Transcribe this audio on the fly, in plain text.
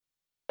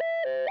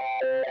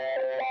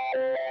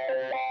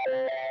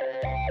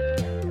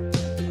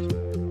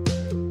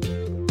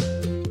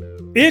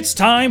It's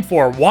time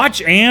for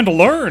Watch and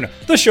Learn,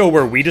 the show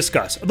where we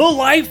discuss the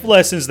life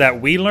lessons that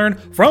we learn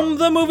from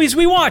the movies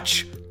we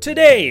watch.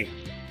 Today,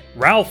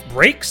 Ralph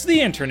Breaks the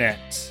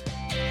Internet.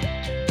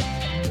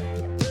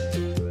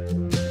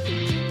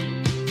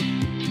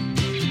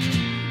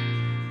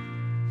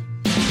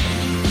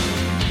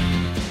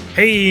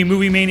 Hey,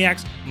 movie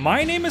maniacs.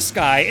 My name is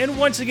Sky, and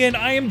once again,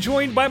 I am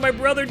joined by my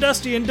brother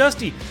Dusty. And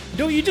Dusty,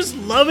 don't you just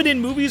love it in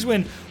movies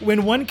when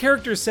one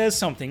character says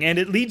something and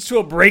it leads to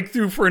a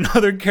breakthrough for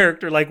another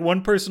character? Like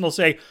one person will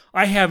say,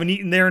 I haven't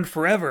eaten there in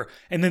forever.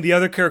 And then the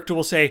other character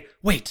will say,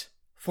 wait,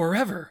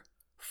 forever?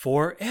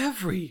 For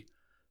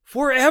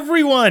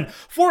everyone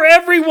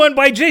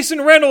by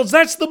Jason Reynolds.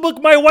 That's the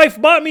book my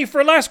wife bought me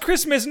for last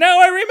Christmas. Now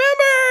I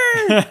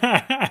remember.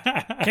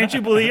 Can't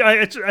you believe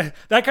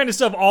that kind of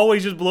stuff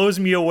always just blows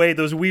me away.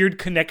 Those weird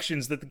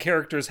connections that the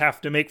characters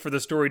have to make for the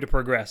story to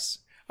progress.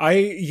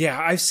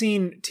 I've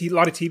seen a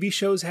lot of TV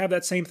shows have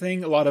that same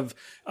thing. A lot of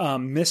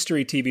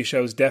mystery TV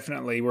shows,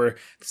 definitely, where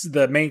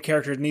the main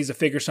character needs to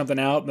figure something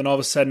out. Then all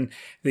of a sudden,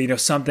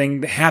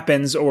 something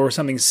happens or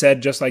something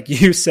said, just like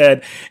you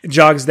said,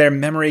 jogs their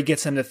memory,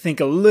 gets them to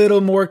think a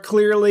little more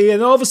clearly.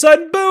 And all of a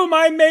sudden, boom,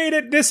 I made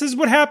it. This is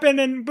what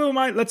happened. And boom,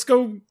 let's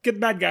go get the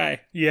bad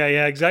guy. Yeah,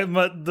 exactly.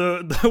 But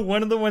the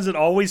one of the ones that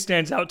always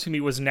stands out to me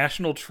was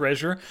National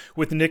Treasure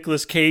with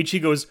Nicolas Cage.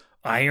 He goes,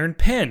 iron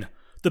pen.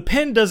 The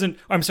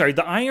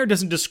iron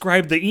doesn't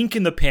describe the ink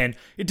in the pen.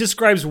 It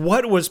describes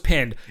what was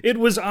penned. It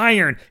was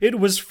iron. It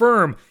was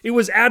firm. It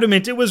was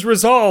adamant. It was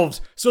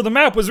resolved. So the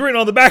map was written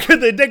on the back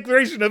of the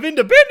Declaration of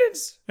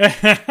Independence.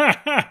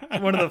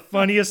 One of the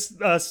funniest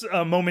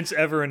moments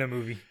ever in a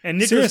movie. And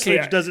Nicolas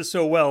Cage does it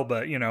so well,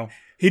 but,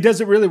 He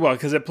does it really well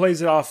because he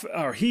plays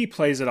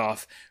it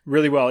off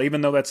really well,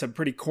 even though that's a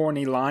pretty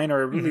corny line,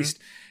 or at least,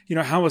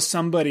 how is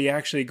somebody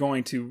actually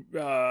going to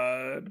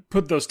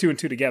put those two and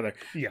two together?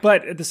 Yeah.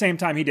 But at the same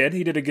time, he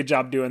did a good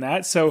job doing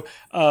that. So,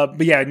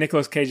 but yeah,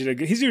 Nicolas Cage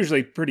he's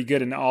usually pretty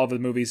good in all of the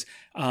movies.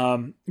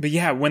 But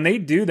yeah, when they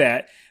do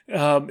that,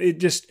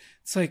 it's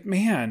like,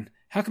 man,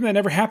 how come that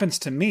never happens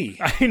to me?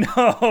 I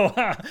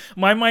know.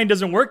 My mind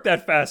doesn't work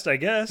that fast, I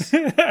guess.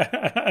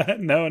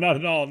 No, not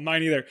at all.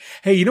 Mine either.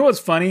 Hey, you know what's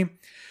funny?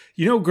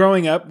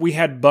 Growing up, we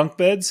had bunk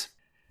beds.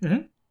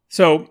 Mm-hmm.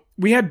 So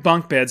we had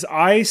bunk beds.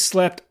 I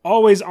slept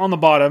always on the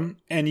bottom,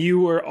 and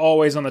you were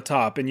always on the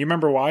top. And you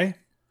remember why?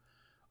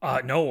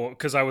 No,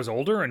 because I was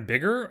older and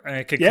bigger, and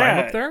I could climb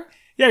up there?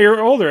 Yeah,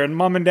 you're older, and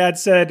Mom and Dad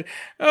said,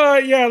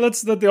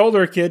 let's let the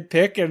older kid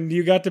pick, and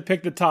you got to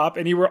pick the top,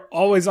 and you were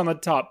always on the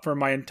top for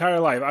my entire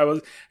life.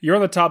 You're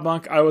on the top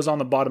bunk, I was on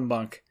the bottom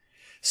bunk.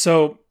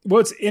 So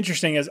what's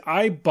interesting is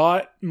I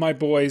bought my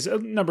boys a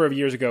number of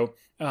years ago,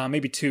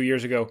 maybe 2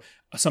 years ago,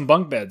 some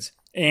bunk beds.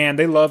 And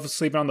they love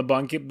sleeping on the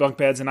bunk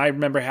beds. And I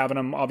remember having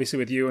them, obviously,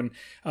 with you, and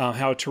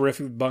how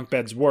terrific bunk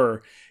beds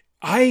were.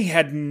 I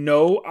had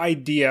no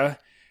idea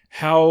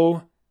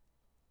how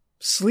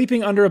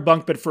sleeping under a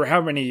bunk bed for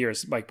how many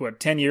years?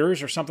 10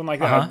 years or something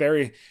like that? A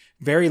very,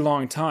 very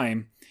long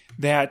time.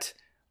 That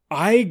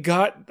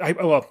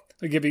I'll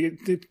give you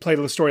to play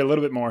the story a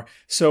little bit more.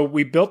 So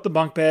we built the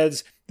bunk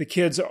beds. The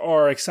kids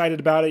are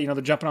excited about it.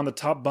 They're jumping on the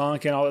top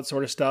bunk and all that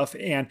sort of stuff.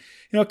 And,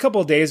 a couple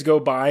of days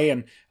go by,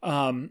 and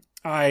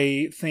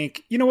I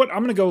think, you know what, I'm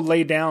going to go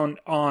lay down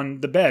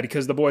on the bed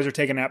because the boys are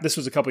taking a nap. This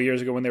was a couple of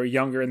years ago when they were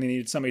younger and they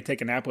needed somebody to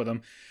take a nap with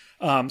them.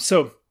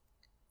 So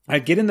I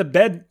get in the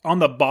bed on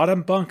the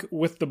bottom bunk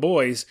with the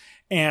boys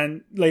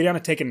and lay down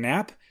and take a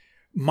nap.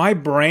 My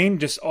brain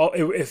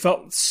it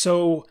felt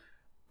so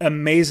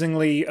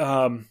amazingly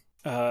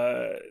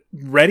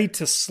ready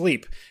to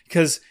sleep,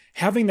 because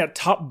having that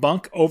top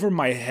bunk over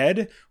my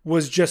head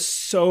was just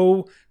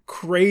so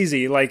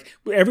crazy. Like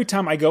every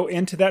time I go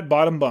into that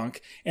bottom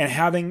bunk and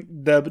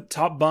having the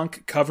top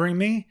bunk covering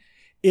me,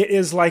 it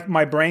is like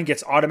my brain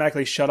gets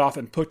automatically shut off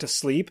and put to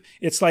sleep.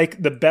 It's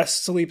like the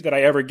best sleep that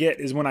I ever get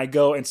is when I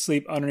go and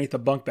sleep underneath a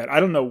bunk bed. I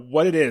don't know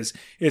what it is.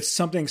 It's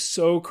something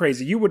so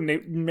crazy. You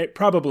wouldn't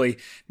probably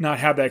not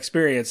have that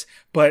experience,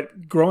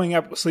 but growing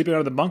up sleeping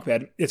under the bunk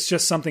bed, it's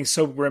just something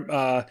so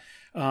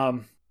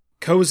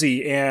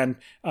cozy and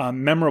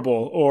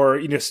memorable, or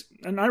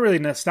not really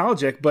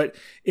nostalgic, but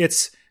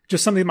it's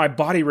just something my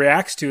body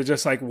reacts to.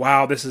 Just like,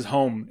 wow, this is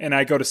home. And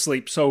I go to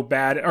sleep so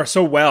bad or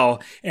so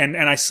well, and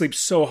I sleep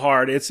so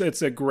hard. It's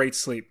a great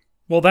sleep.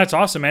 Well, that's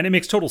awesome, man. It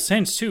makes total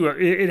sense, too.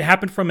 It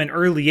happened from an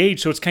early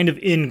age, so it's kind of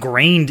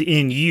ingrained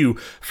in you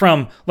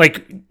from,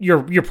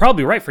 you're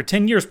probably right, for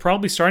 10 years,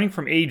 probably starting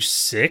from age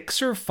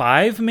 6 or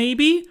 5,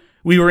 maybe?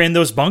 We were in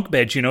those bunk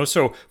beds,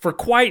 so for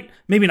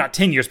maybe not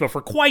 10 years, but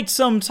for quite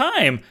some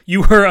time,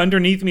 you were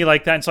underneath me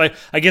like that. And so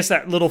I guess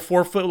that little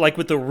 4 foot,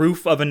 with the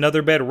roof of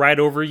another bed right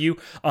over you,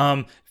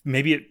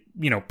 maybe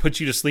it, puts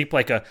you to sleep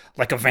like a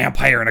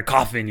vampire in a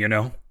coffin,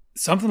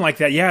 Something like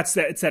that. Yeah,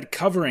 it's that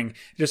covering.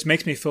 It just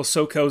makes me feel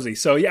so cozy.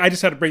 So yeah, I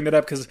just had to bring that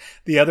up because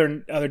the other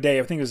day,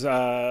 I think it was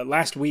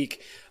last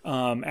week,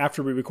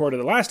 after we recorded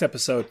the last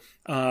episode,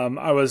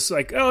 I was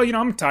like, oh,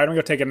 I'm tired. I'm gonna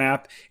go take a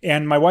nap.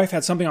 And my wife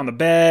had something on the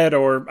bed,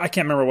 or I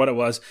can't remember what it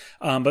was,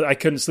 but I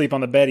couldn't sleep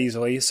on the bed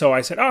easily. So I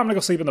said, oh, I'm gonna go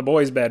sleep in the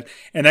boys' bed.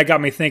 And that got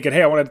me thinking,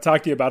 hey, I wanted to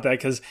talk to you about that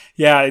because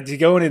yeah, to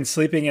go in and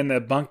sleeping in the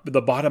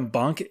bottom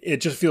bunk,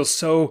 it just feels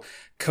so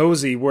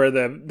cozy where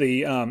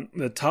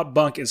the top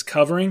bunk is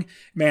covering.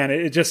 Man,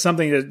 it's just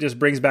something that just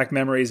brings back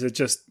memories. It's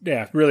just,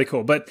 yeah, really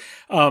cool. But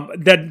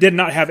that did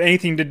not have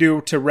anything to do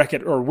to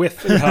Wreck-It or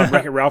with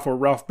Wreck-It Ralph or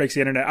Ralph Breaks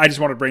the Internet. I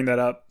just want to bring that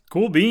up.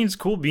 Cool beans.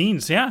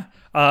 Yeah.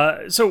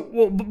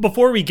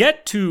 Before we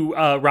get to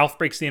Ralph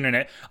Breaks the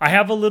Internet, I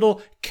have a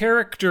little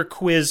character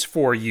quiz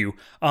for you.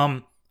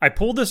 I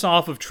pulled this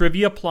off of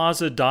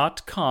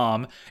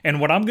triviaplaza.com, and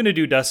what I'm going to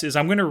do, Dust, is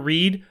I'm going to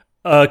read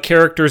a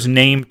character's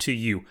name to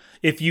you.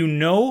 If you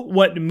know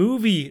what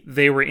movie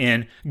they were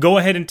in, go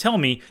ahead and tell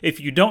me. If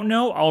you don't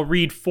know, I'll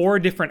read 4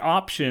 different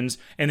options,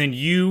 and then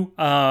you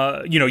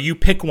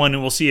pick one,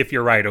 and we'll see if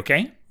you're right,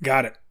 okay?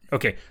 Got it.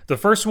 Okay, the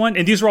first one,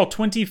 and these are all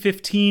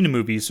 2015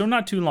 movies, so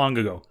not too long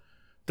ago.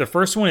 The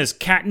first one is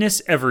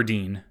Katniss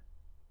Everdeen.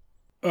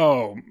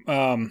 Oh,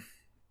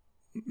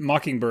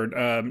 Mockingbird.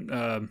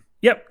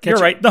 Yep, you're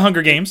right. The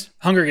Hunger Games.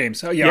 Hunger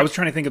Games. Oh, yeah, Yep. I was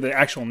trying to think of the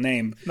actual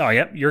name. Oh,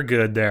 yep, you're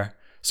good there.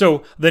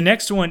 So the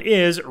next one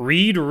is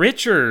Reed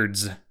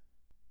Richards.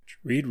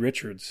 Reed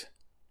Richards.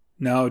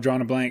 No,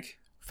 drawing a blank.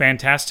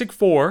 Fantastic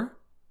Four,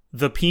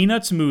 The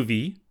Peanuts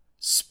Movie,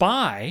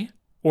 Spy,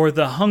 or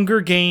The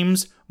Hunger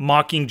Games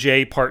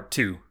Mockingjay Part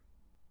 2.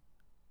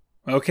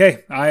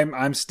 Okay,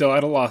 I'm still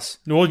at a loss.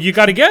 Well, you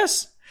got to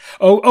guess.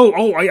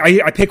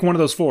 I pick one of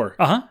those 4.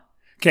 Uh-huh.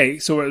 Okay,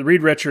 so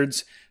Reed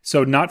Richards,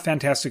 so not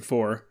Fantastic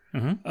Four.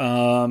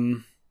 Mm-hmm.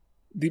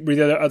 Read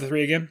the other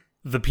 3 again.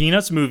 The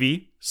Peanuts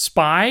Movie,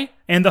 Spy,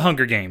 and The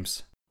Hunger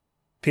Games.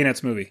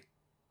 Peanuts Movie.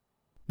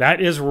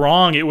 That is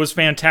wrong. It was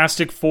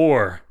Fantastic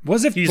Four.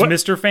 Was it? He's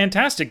Mr.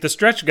 Fantastic, the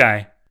stretch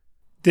guy.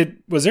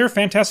 Was there a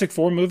Fantastic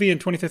Four movie in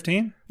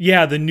 2015?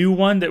 Yeah, the new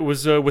one that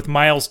was with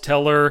Miles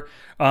Teller,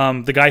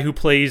 the guy who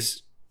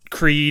plays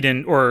Creed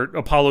or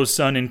Apollo's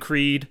son in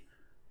Creed.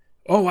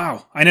 Oh,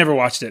 wow. I never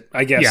watched it,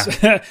 I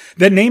guess. Yeah.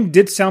 That name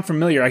did sound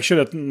familiar. I should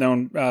have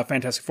known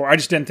Fantastic Four. I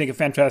just didn't think a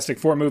Fantastic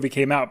Four movie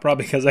came out,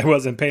 probably because I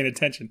wasn't paying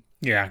attention.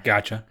 Yeah,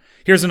 gotcha.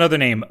 Here's another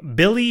name.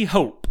 Billy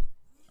Hope.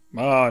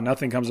 Oh,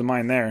 nothing comes to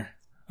mind there.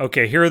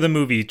 Okay, here are the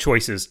movie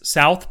choices.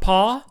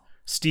 Southpaw,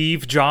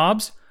 Steve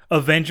Jobs,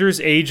 Avengers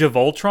Age of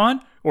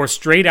Ultron, or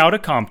Straight Outta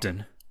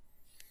Compton.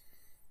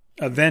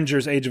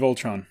 Avengers Age of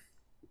Ultron.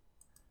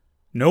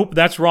 Nope,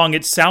 that's wrong.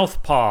 It's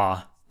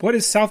Southpaw. What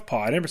is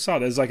Southpaw? I never saw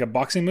that. It's like a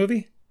boxing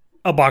movie?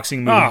 A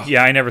boxing movie. Oh.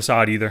 Yeah, I never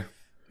saw it either.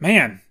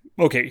 Man.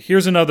 Okay,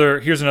 here's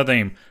another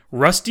name.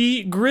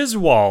 Rusty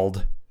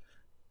Griswold.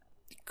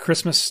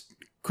 Christmas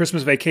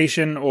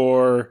Vacation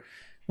or...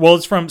 Well,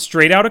 it's from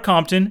Straight Outta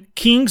Compton,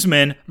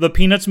 Kingsman, The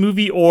Peanuts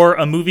Movie, or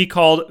a movie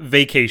called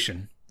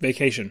Vacation.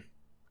 Vacation.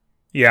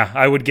 Yeah,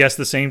 I would guess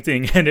the same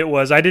thing, and it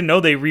was. I didn't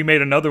know they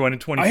remade another one in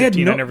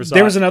 2015. I never saw it.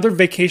 There was another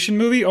Vacation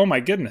movie? Oh,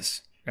 my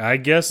goodness. I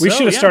guess we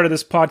should have started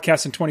this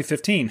podcast in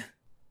 2015.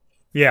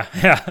 Yeah.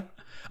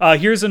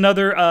 Here's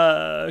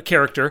another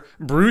character,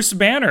 Bruce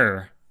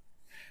Banner.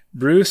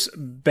 Bruce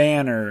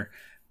Banner.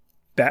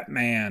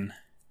 Batman.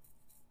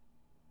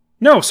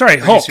 No, sorry,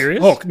 Hulk. Are you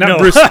serious? Hulk, not No.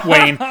 Bruce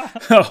Wayne.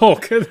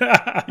 Hulk.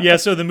 Yeah,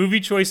 so the movie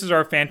choices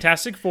are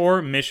Fantastic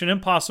Four, Mission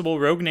Impossible,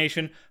 Rogue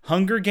Nation,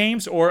 Hunger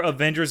Games, or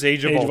Avengers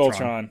Age of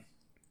Ultron.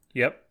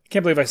 Yep.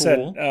 Can't believe I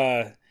Cool.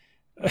 said...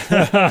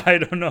 I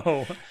don't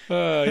know.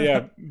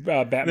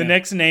 Batman. The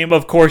next name,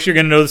 of course, you're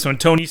going to know this one.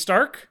 Tony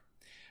Stark.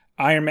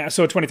 Iron Man.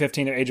 So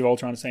 2015, Age of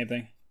Ultron, same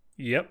thing.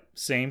 Yep,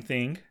 same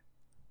thing.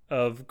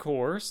 Of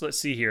course. Let's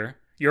see here.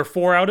 You're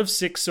 4 out of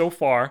 6 so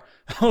far.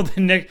 Oh,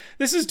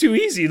 this is too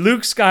easy.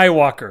 Luke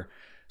Skywalker.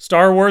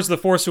 Star Wars, The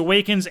Force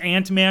Awakens,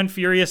 Ant-Man,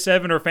 Furious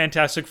 7, or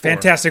Fantastic Four?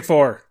 Fantastic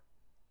Four.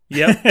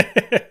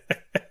 Yep.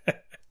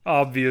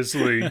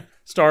 Obviously.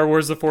 Star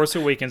Wars, The Force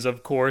Awakens,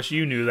 of course.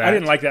 You knew that. I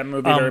didn't like that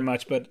movie very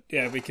much, but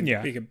yeah, we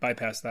can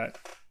bypass that.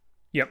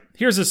 Yep.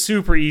 Here's a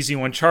super easy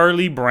one.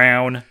 Charlie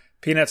Brown.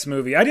 Peanuts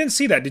movie. I didn't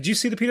see that. Did you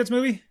see the Peanuts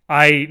movie?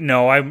 I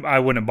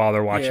wouldn't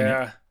bother watching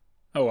it.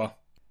 Oh, well.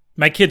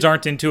 My kids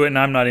aren't into it, and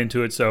I'm not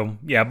into it, so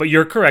yeah. But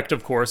you're correct,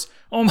 of course.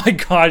 Oh my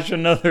gosh,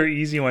 another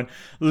easy one.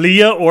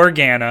 Leia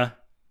Organa.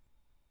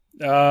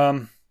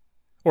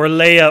 Or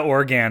Leia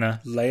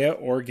Organa. Leia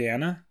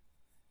Organa?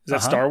 Is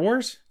that Star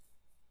Wars?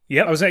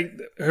 Yep. I was like,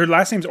 her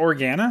last name's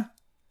Organa?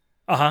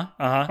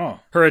 Oh.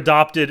 Her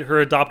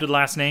adopted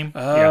last name.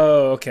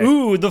 Oh, okay.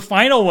 Ooh, the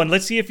final one.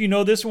 Let's see if you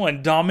know this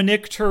one.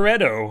 Dominic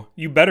Toretto.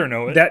 You better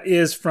know it. That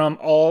is from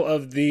all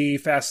of the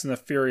Fast and the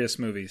Furious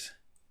movies.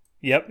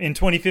 Yep. In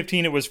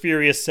 2015, it was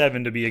Furious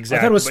 7 to be exact.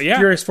 I thought it was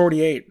Furious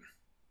 48.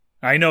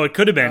 I know, it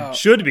could have been.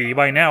 Should be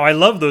by now. I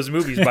love those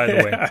movies, by the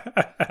way.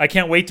 I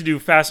can't wait to do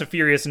Fast and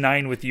Furious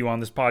 9 with you on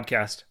this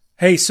podcast.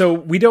 Hey, so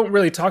we don't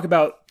really talk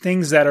about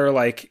things that are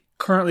like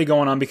currently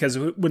going on, because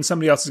when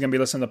somebody else is going to be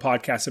listening to the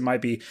podcast, it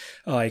might be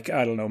like,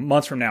 I don't know,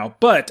 months from now.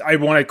 But I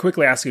want to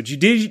quickly ask you,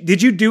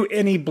 did you do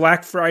any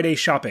Black Friday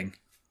shopping?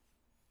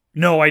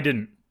 No, I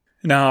didn't.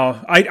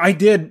 No, I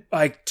did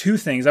like two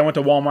things. I went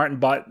to Walmart and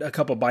bought a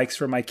couple bikes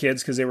for my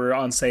kids because they were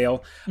on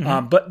sale.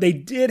 But they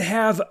did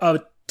have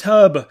a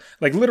tub,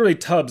 like literally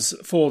tubs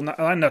full,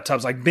 not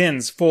tubs, like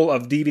bins full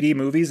of DVD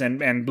movies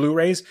and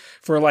Blu-rays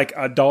for like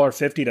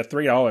 $1.50 to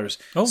 $3.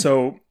 Oh.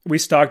 So we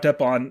stocked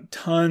up on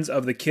tons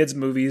of the kids'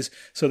 movies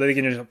so that they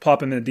can just pop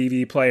them in the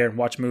DVD player and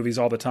watch movies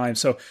all the time.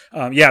 So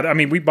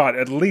we bought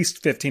at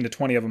least 15 to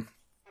 20 of them.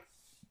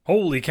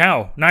 Holy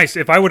cow. Nice.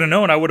 If I would have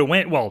known, I would have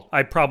went. Well,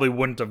 I probably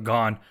wouldn't have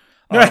gone.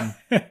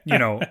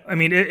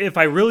 If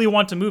I really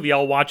want a movie,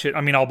 I'll watch it. I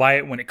mean, I'll buy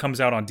it when it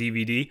comes out on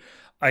DVD.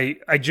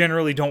 I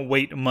generally don't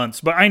wait months,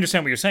 but I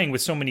understand what you're saying.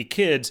 With so many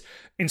kids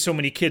in so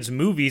many kids'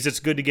 movies, it's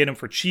good to get them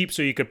for cheap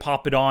so you could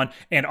pop it on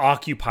and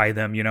occupy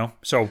them,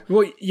 So,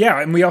 well, yeah,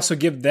 and we also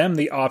give them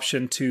the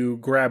option to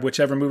grab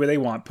whichever movie they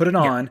want, put it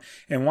on,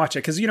 and watch it.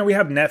 Because we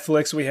have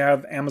Netflix, we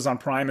have Amazon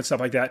Prime and stuff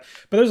like that,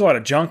 but there's a lot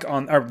of junk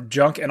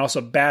and also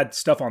bad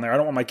stuff on there. I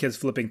don't want my kids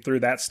flipping through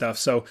that stuff,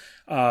 so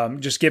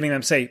just giving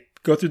them, say,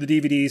 go through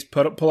the DVDs,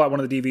 pull out one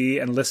of the DVD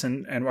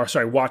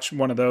and watch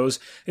one of those.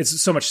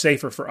 It's so much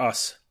safer for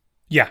us.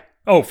 Yeah.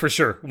 Oh, for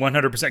sure.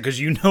 100%.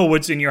 Because you know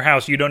what's in your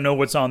house. You don't know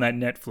what's on that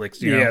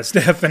Netflix. Yes,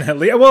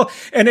 definitely. Well,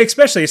 and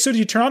especially as soon as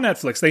you turn on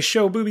Netflix, they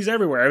show movies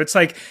everywhere. It's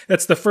like,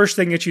 that's the first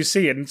thing that you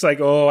see. And it's like,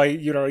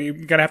 you're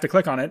going to have to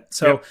click on it.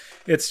 So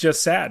It's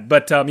just sad.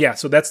 But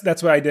so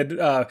that's what I did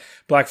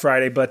Black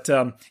Friday. But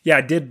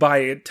I did buy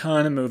a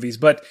ton of movies.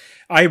 But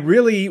I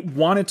really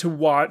wanted to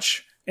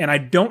watch, and I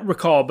don't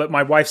recall, but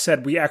my wife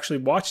said we actually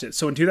watched it.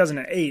 So in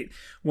 2008,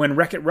 when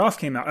Wreck-It Ralph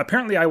came out,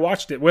 apparently I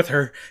watched it with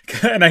her,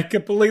 and I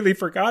completely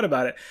forgot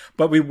about it.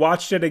 But we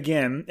watched it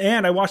again,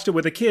 and I watched it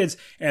with the kids,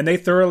 and they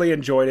thoroughly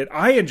enjoyed it.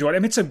 I enjoyed it. I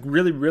mean, it's a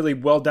really, really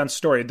well-done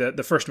story,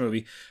 the first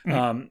movie,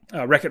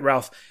 Wreck-It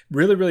Ralph.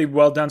 Really, really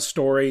well-done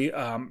story.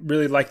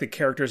 Really like the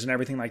characters and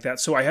everything like that.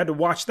 So I had to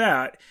watch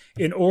that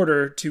in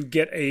order to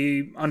get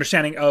a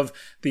understanding of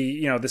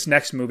the, this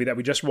next movie that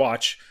we just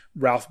watched,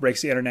 Ralph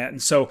Breaks the Internet.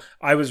 And so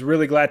I was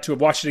really glad to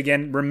have watched it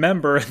again.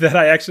 Remember that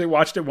I actually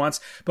watched it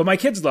once, but my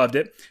kids loved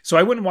it. So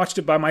I went and watched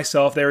it by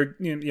myself. They were,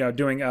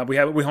 doing, we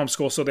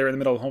homeschool. So they were in the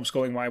middle of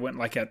homeschooling while I went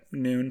like at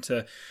noon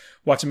to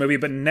watch a movie.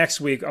 But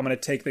next week, I'm going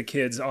to take the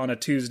kids on a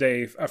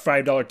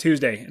 $5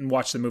 Tuesday and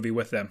watch the movie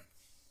with them.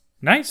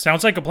 Nice.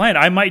 Sounds like a plan.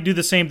 I might do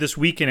the same this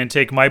weekend and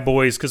take my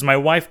boys, because my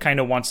wife kind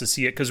of wants to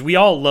see it, because we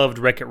all loved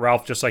Wreck-It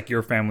Ralph just like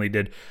your family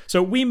did.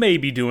 So we may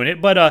be doing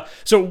it. But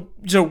so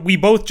we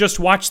both just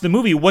watched the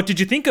movie. What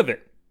did you think of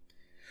it?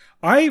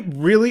 I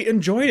really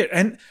enjoyed it.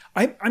 And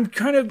I'm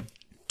kind of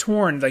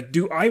torn. Like,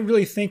 do I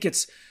really think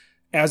it's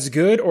as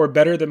good or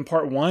better than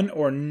part one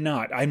or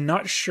not? I'm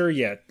not sure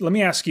yet. Let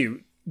me ask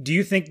you, do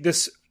you think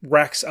this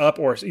racks up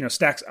or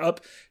stacks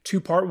up to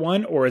part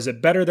one, or is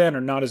it better than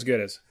or not as good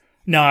as?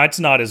 No, it's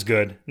not as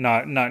good.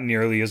 Not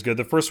nearly as good.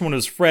 The first one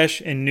was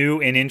fresh and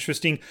new and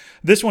interesting.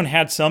 This one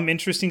had some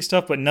interesting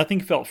stuff, but nothing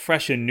felt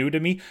fresh and new to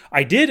me.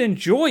 I did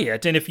enjoy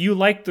it, and if you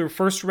liked the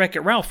first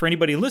Wreck-It Ralph, for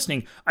anybody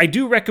listening, I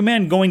do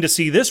recommend going to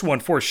see this one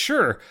for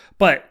sure.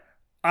 But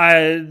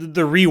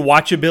the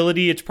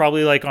rewatchability, it's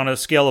probably like on a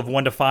scale of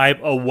 1 to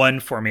 5, a 1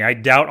 for me. I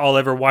doubt I'll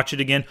ever watch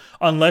it again.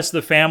 Unless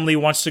the family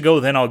wants to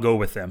go, then I'll go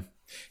with them.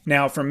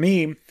 Now, for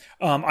me,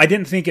 I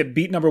didn't think it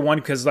beat number one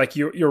because, like,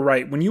 you're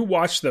right. When you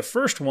watch the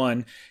first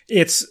one,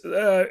 it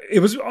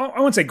was, I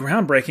wouldn't say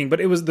groundbreaking, but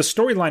the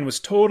storyline was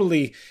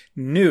totally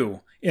new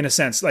in a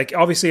sense. Like,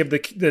 obviously, of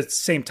the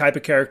same type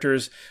of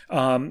characters,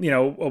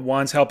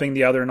 one's helping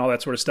the other and all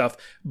that sort of stuff.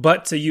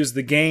 But to use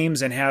the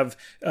games and have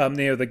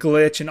the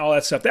glitch and all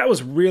that stuff, that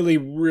was really,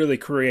 really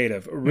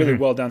creative. A really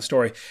well done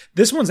story.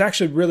 This one's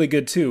actually really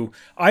good too.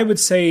 I would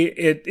say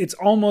it's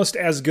almost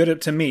as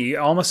good to me,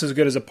 almost as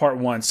good as a part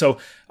one. So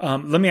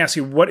let me ask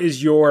you, what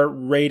is your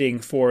rating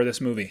for this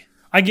movie?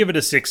 I give it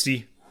a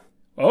 60.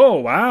 Oh,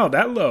 wow,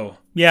 that low.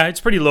 Yeah,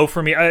 it's pretty low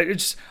for me.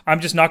 I'm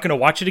just not going to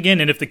watch it again.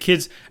 And if the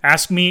kids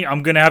ask me,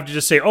 I'm going to have to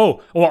just say,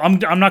 oh, well, I'm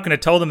not going to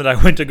tell them that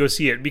I went to go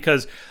see it,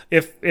 because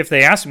if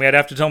they ask me, I'd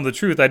have to tell them the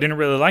truth. I didn't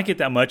really like it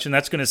that much, and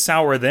that's going to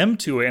sour them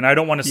to it. And I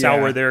don't want to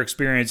sour their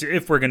experience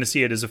if we're going to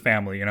see it as a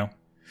family,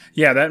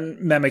 Yeah, that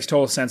makes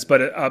total sense.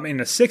 But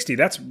in a 60,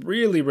 that's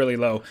really, really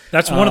low.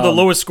 That's one of the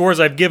lowest scores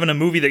I've given a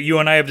movie that you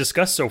and I have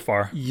discussed so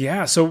far.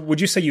 Yeah, so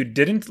would you say you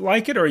didn't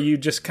like it, or you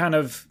just kind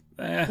of...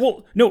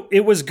 Well, no,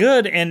 it was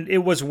good, and it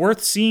was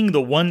worth seeing the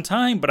one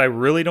time, but I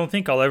really don't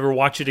think I'll ever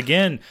watch it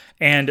again.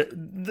 And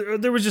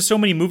there was just so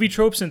many movie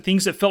tropes and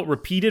things that felt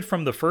repeated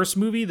from the first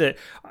movie that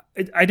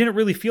I didn't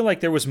really feel like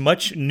there was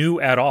much new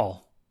at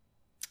all.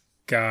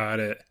 Got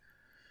it.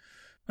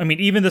 I mean,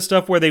 even the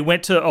stuff where they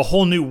went to a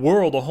whole new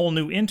world, a whole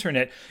new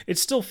internet, it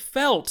still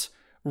felt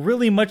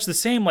really much the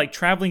same, like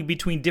traveling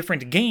between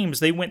different games.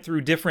 They went through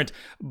different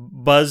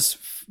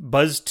BuzzTube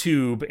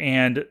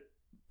and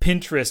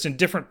Pinterest and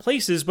different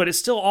places, but it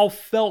still all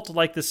felt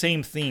like the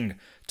same thing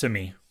to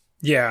me.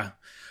 Yeah,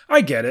 I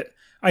get it.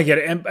 I get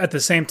it. And at the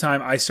same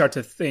time, I start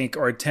to think,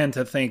 or tend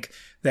to think,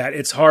 that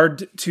it's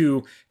hard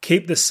to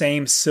keep the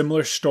same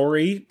similar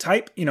story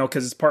type,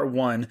 because it's part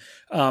one,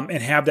 and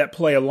have that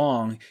play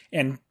along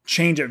and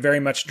change it very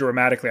much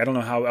dramatically. I don't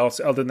know how else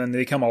other than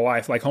they come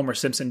alive, like Homer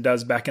Simpson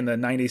does back in the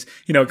 90s.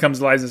 Comes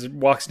alive and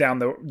walks down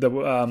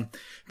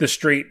the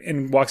street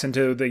and walks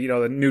into the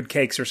nude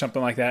cakes or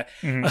something like that.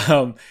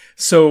 Mm-hmm.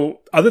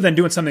 So other than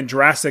doing something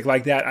drastic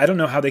like that, I don't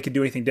know how they could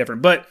do anything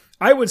different. But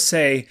I would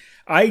say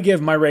I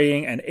give my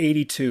rating an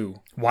 82.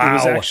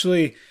 Wow.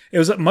 It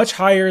was much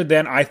higher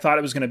than I thought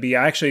it was going to be.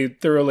 I actually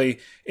thoroughly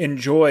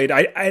enjoyed.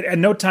 I at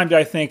no time did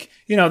I think,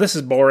 this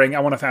is boring, I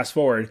want to fast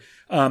forward.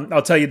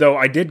 I'll tell you though,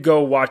 I did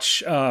go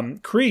watch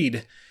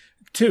Creed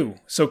 2.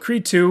 So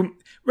Creed 2,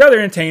 rather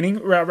entertaining,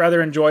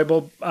 rather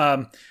enjoyable.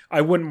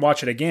 I wouldn't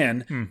watch it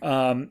again.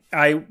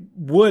 I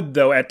would,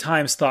 though, at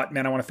times thought,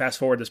 man, I want to fast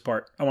forward this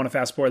part. I want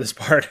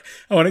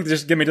to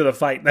just get me to the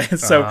fight.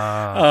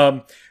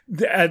 So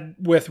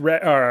with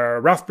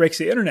Ralph Breaks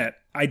the Internet,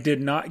 I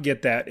did not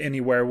get that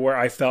anywhere where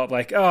I felt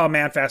like, oh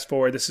man, fast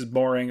forward, this is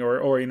boring,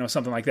 or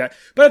something like that.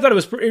 But I thought it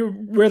was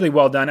really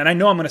well done, and I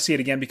know I'm going to see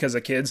it again because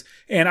of kids,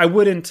 and I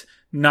wouldn't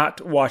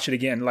not watch it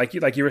again, like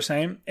you were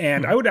saying,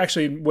 and I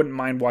wouldn't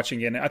mind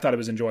watching it. I thought it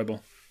was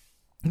enjoyable.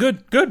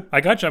 Good.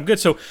 I got you. I'm good.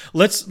 So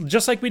let's,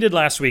 just like we did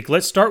last week,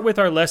 let's start with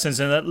our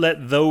lessons and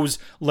let those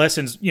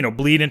lessons,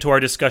 bleed into our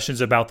discussions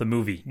about the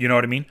movie. You know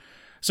what I mean?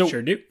 So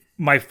sure do.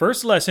 My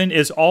first lesson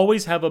is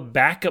always have a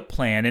backup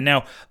plan. And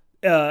now,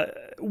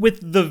 with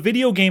the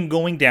video game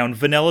going down,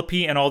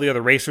 Vanellope and all the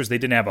other racers, they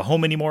didn't have a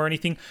home anymore or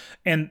anything.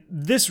 And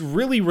this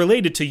really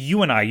related to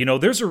you and I.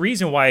 There's a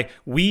reason why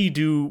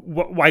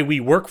we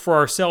work for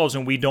ourselves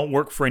and we don't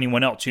work for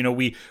anyone else.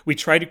 We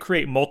try to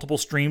create multiple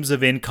streams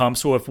of income.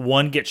 So if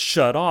one gets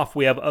shut off,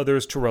 we have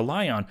others to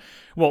rely on.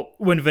 Well,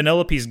 when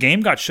Vanellope's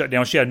game got shut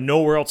down, she had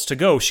nowhere else to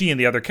go. She and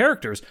the other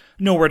characters,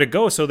 nowhere to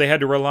go. So they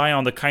had to rely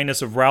on the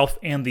kindness of Ralph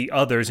and the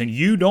others. And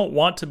you don't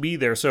want to be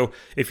there. So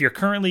if you're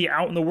currently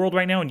out in the world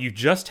right now and you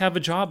just have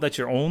a job that's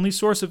your only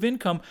source of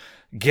income,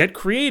 get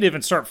creative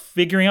and start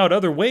figuring out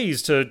other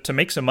ways to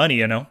make some money,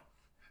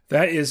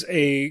 That is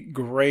a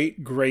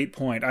great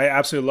point. I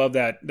absolutely love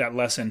that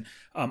lesson.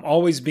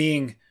 Always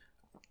being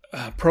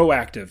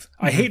proactive.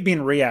 Mm-hmm. I hate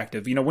being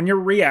reactive. When you're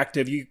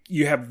reactive,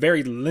 you have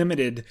very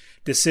limited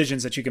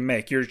decisions that you can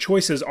make. Your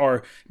choices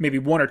are maybe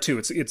one or two.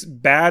 It's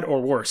bad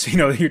or worse.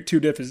 You're two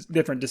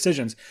different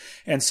decisions.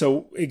 And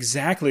so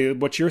exactly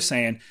what you're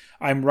saying,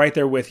 I'm right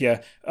there with you.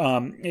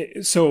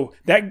 So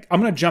that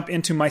I'm going to jump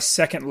into my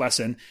second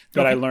lesson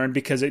that I learned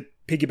because it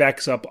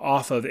piggybacks up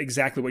off of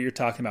exactly what you're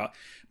talking about.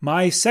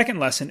 My second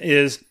lesson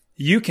is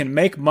you can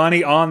make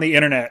money on the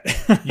internet.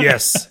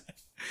 Yes.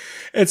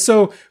 And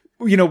so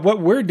what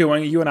we're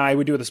doing, you and I,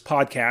 we do this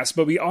podcast,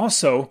 but we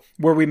also,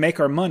 where we make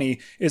our money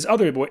is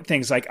other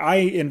things. Like I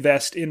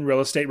invest in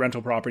real estate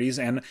rental properties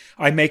and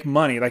I make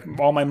money, like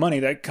all my money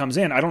that comes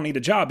in. I don't need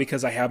a job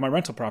because I have my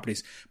rental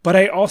properties, but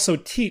I also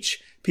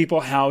teach people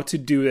how to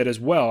do that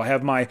as well. I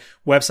have my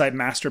website,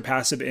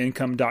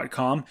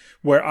 masterpassiveincome.com,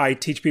 where I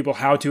teach people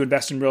how to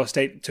invest in real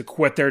estate to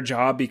quit their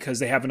job because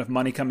they have enough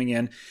money coming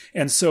in.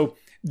 And so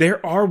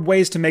there are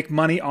ways to make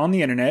money on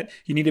the internet.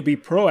 You need to be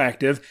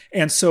proactive.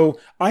 And so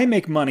I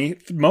make money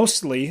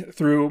mostly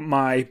through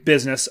my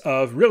business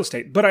of real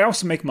estate, but I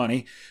also make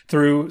money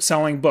through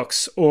selling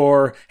books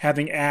or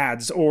having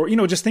ads or,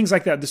 just things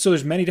like that. So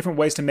there's many different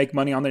ways to make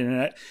money on the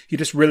internet. You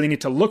just really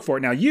need to look for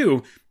it. Now,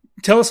 you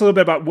tell us a little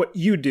bit about what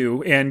you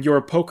do and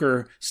your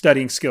poker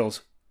studying skills.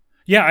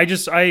 Yeah,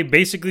 I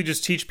basically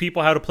just teach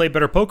people how to play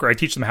better poker. I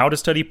teach them how to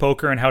study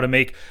poker and how to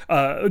make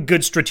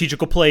good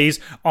strategical plays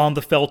on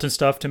the felt and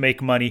stuff to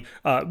make money,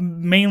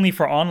 mainly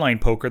for online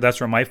poker. That's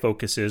where my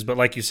focus is. But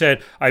like you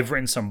said, I've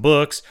written some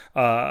books.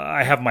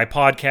 I have my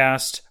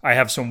podcast. I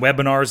have some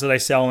webinars that I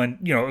sell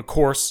and, a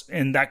course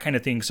and that kind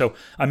of thing. So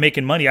I'm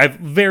making money. I have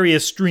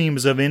various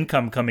streams of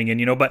income coming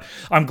in, but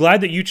I'm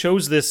glad that you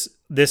chose this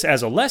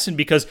as a lesson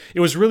because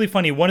it was really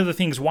funny. One of the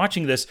things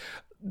watching this,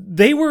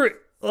 they were...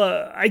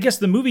 I guess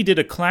the movie did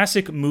a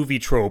classic movie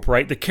trope,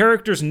 right? The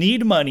characters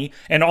need money,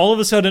 and all of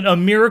a sudden a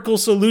miracle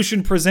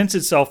solution presents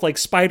itself, like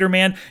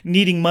Spider-Man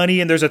needing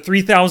money, and there's a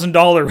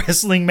 $3,000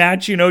 wrestling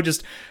match,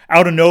 just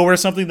out of nowhere,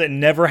 something that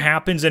never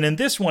happens. And in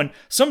this one,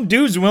 some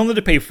dude's willing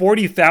to pay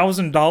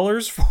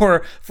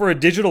 $40,000 for a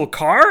digital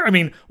car? I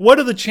mean, what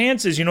are the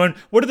chances, and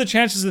what are the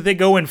chances that they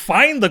go and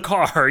find the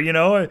car,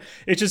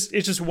 It's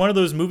just one of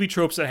those movie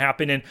tropes that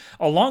happen, and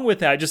along with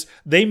that, just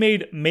they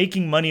made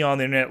making money on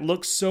the internet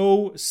look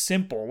so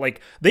simple.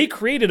 Like they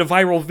created a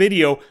viral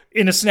video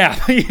in a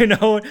snap,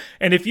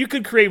 and if you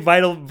could create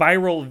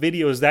viral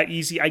videos that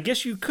easy, I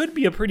guess you could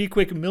be a pretty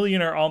quick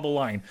millionaire on the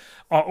line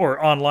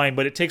or online,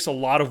 but it takes a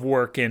lot of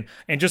work and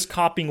just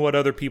copying what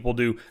other people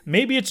do.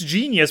 Maybe it's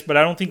genius, but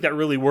I don't think that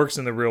really works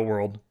in the real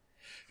world.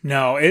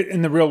 No,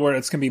 in the real world,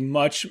 it's going to be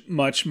much,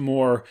 much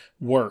more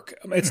work.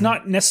 It's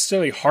not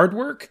necessarily hard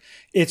work.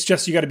 It's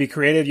just you got to be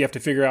creative. You have to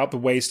figure out the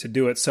ways to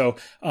do it. So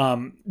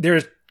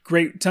there's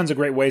tons of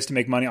great ways to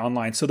make money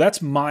online. So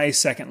that's my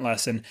second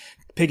lesson.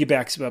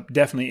 piggybacks up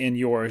definitely in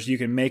yours. You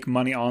can make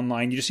money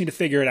online. You just need to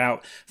figure it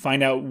out,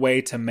 find out a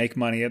way to make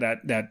money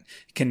that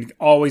can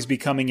always be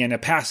coming in. A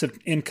passive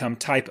income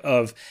type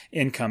of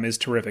income is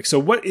terrific. So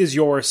what is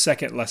your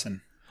second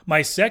lesson?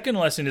 My second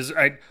lesson is,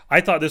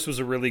 I thought this was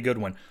a really good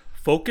one.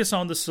 Focus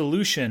on the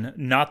solution,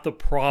 not the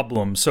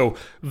problem. So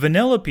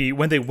Vanellope,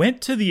 when they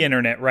went to the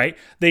internet, right,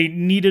 they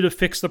needed to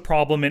fix the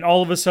problem, and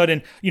all of a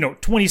sudden,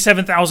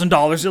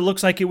 $27,000, it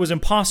looks like it was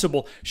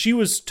impossible. She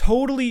was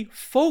totally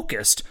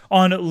focused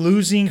on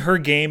losing her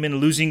game and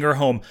losing her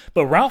home.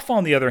 But Ralph,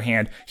 on the other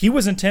hand, he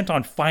was intent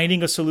on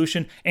finding a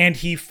solution, and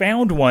he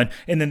found one,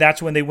 and then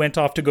that's when they went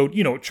off to go,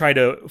 try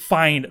to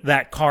find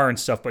that car and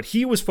stuff. But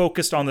he was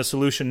focused on the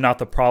solution, not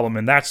the problem,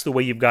 and that's the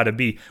way you've got to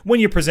be when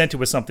you're presented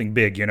with something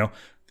big,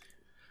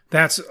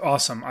 That's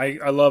awesome.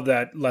 I love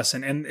that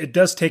lesson. And it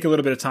does take a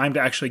little bit of time to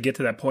actually get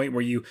to that point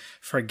where you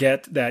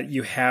forget that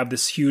you have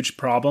this huge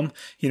problem.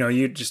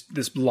 You just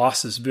this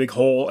lost this big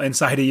hole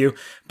inside of you.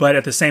 But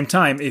at the same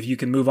time, if you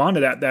can move on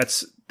to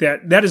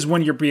that is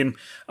when you're being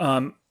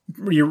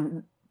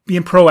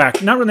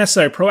proactive, not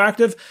necessarily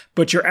proactive,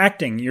 but you're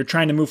acting. You're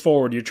trying to move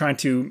forward. You're trying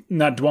to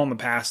not dwell in the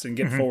past and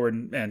get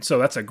forward. And so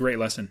that's a great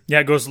lesson. Yeah,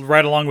 it goes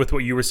right along with what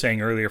you were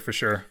saying earlier for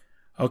sure.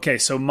 Okay,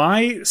 so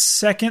my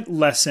second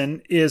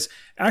lesson is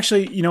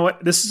actually, you know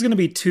what? This is going to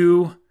be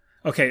two.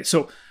 Okay,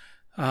 so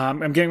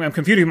I'm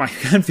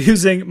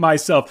confusing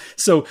myself.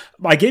 So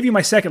I gave you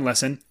my second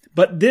lesson,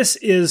 but this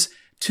is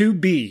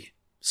 2B.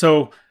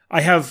 So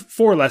I have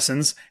 4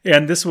 lessons,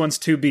 and this one's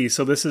 2B.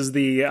 So this is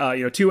the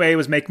 2A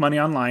was make money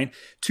online.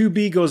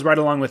 2B goes right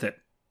along with it.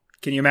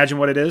 Can you imagine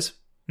what it is?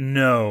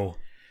 No.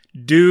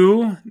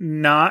 Do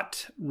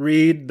not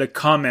read the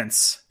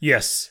comments.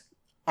 Yes.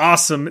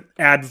 Awesome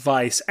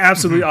advice.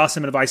 Absolutely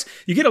awesome advice.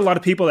 You get a lot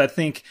of people that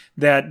think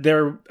that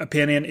their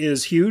opinion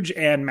is huge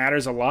and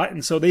matters a lot.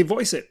 And so they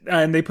voice it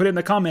and they put it in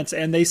the comments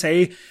and they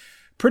say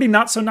pretty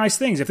not so nice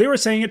things. If they were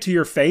saying it to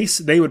your face,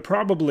 they would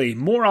probably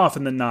more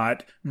often than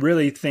not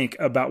really think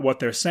about what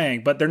they're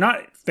saying, but they're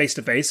not face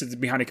to face. It's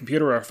behind a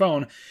computer or a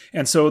phone.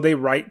 And so they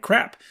write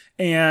crap.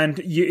 And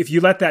if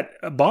you let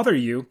that bother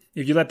you,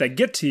 if you let that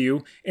get to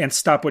you and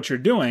stop what you're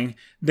doing,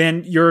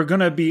 then you're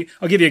going to be,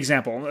 I'll give you an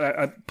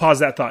example. Pause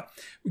that thought.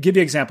 I'll give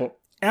you an example.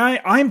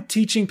 I'm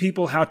teaching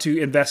people how to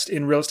invest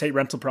in real estate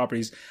rental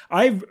properties.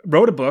 I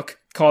wrote a book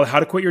called How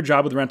to Quit Your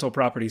Job with Rental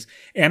Properties.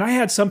 And I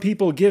had some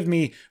people give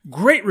me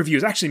great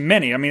reviews, actually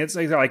many. I mean, it's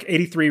like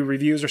 83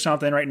 reviews or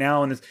something right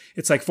now. And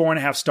it's like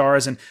 4.5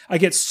 stars. And I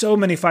get so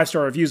many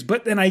 5-star reviews,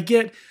 but then I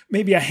get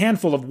maybe a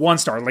handful of 1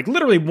 star, like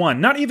literally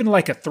 1, not even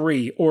like a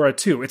 3 or a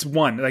 2. It's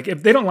 1. Like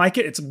if they don't like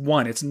it, it's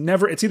 1.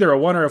 It's either a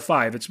 1 or a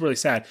 5. It's really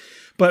sad.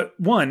 But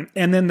 1,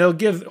 and then they'll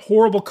give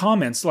horrible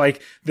comments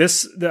like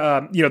this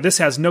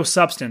has no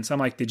substance. I'm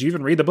like, did you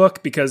even read the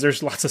book? Because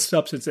there's lots of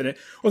substance in it.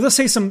 Or they'll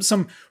say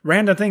some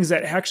random things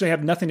that actually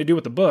have nothing to do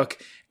with the book.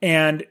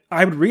 And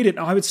I would read it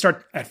and I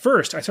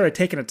started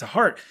taking it to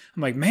heart.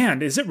 I'm like,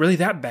 man, is it really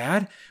that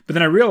bad? But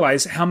then I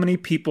realized how many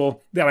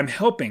people that I'm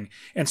helping.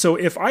 And so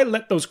if I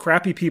let those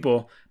crappy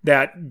people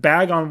that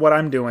bag on what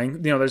I'm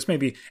doing, there's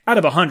maybe out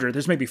of 100,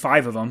 there's maybe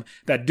 5 of them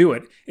that do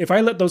it. If I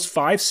let those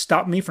 5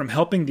 stop me from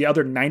helping the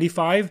other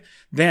 95,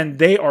 then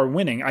they are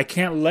winning. I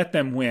can't let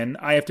them win.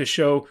 I have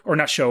to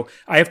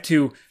I have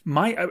to,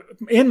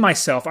 in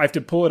myself, I have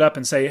to pull it up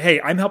and say, hey,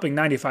 I'm helping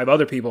 95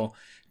 other people.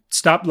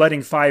 Stop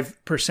letting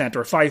 5%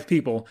 or 5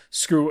 people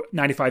screw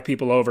 95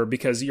 people over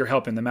because you're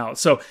helping them out.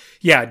 So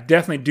yeah,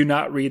 definitely do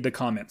not read the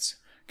comments.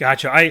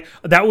 Gotcha.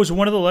 That was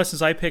one of the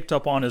lessons I picked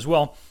up on as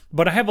well.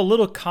 But I have a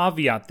little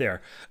caveat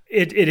there.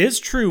 It is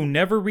true,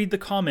 never read the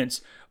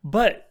comments,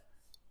 but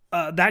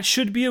that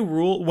should be a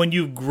rule when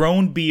you've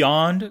grown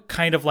beyond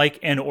kind of like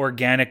an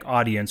organic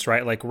audience,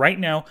 right? Like right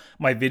now,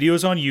 my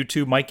videos on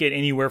YouTube might get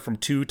anywhere from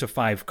 2 to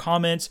 5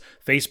 comments.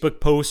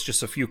 Facebook posts,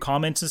 just a few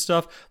comments and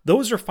stuff.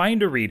 Those are fine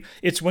to read.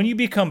 It's when you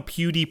become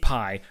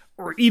PewDiePie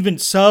or even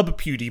sub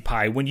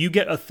PewDiePie, when you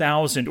get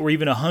 1,000 or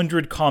even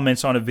 100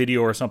 comments on a video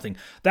or something,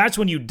 that's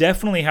when you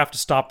definitely have to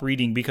stop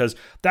reading, because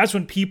that's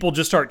when people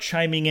just start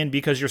chiming in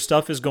because your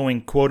stuff is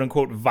going quote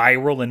unquote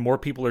viral and more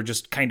people are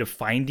just kind of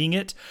finding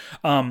it.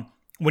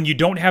 When you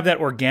don't have that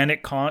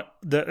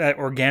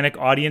organic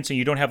audience and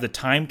you don't have the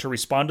time to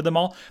respond to them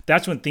all,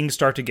 that's when things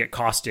start to get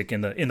caustic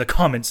in the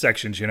comment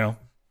sections,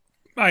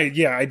 I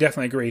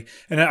definitely agree.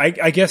 And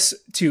I guess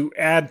to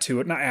add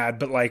to it, not add,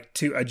 but like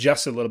to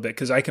adjust a little bit,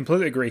 because I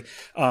completely agree.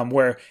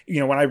 Where,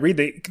 when I read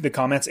the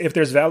comments, if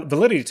there's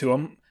validity to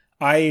them,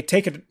 I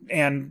take it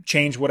and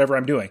change whatever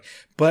I'm doing,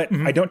 but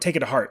I don't take it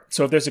to heart.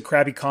 So if there's a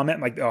crabby comment,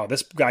 like, oh,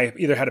 this guy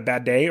either had a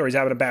bad day or he's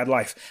having a bad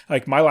life.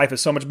 Like my life is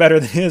so much better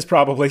than his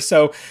probably.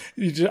 So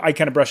I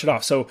kind of brush it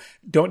off. So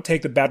don't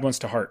take the bad ones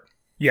to heart.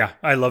 Yeah,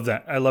 I love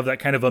that. I love that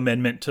kind of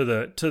amendment to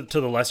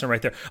the lesson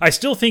right there. I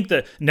still think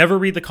that never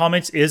read the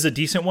comments is a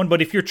decent one,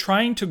 but if you're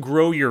trying to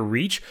grow your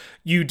reach,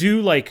 you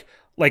do like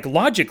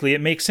logically,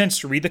 it makes sense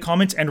to read the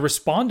comments and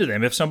respond to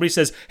them. If somebody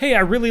says, hey,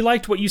 I really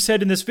liked what you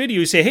said in this video,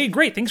 you say, hey,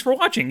 great, thanks for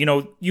watching.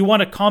 You want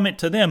to comment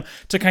to them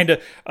to kind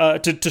of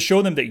to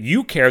show them that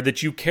you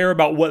care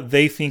about what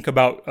they think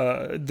about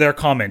their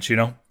comments,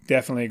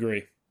 Definitely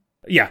agree.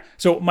 Yeah.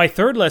 So my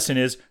third lesson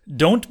is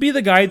don't be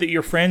the guy that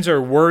your friends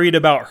are worried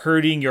about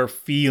hurting your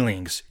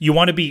feelings. You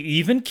want to be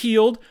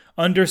even-keeled,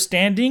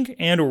 understanding,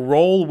 and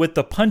roll with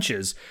the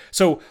punches.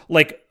 So,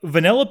 like,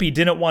 Vanellope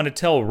didn't want to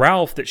tell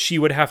Ralph that she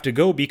would have to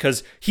go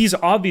because he's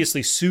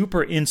obviously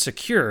super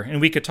insecure.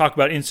 And we could talk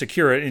about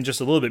insecure in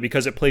just a little bit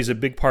because it plays a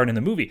big part in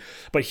the movie.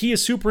 But he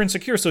is super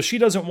insecure, so she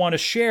doesn't want to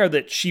share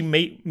that she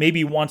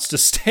maybe wants to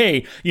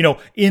stay,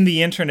 in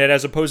the internet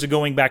as opposed to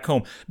going back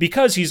home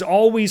because he's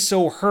always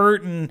so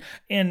hurt and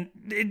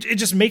it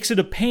just makes it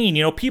a pain.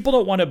 People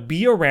don't want to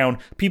be around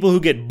people who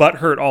get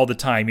butthurt all the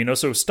time,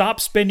 so stop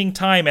spending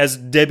time as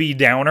Debbie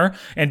Downer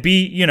and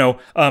be,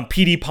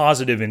 PD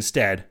positive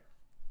instead.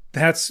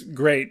 That's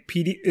great.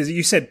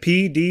 You said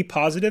PD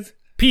positive?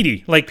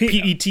 PD, like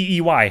Petey.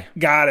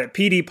 Got it.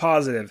 PD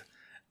positive.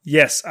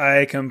 Yes,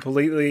 I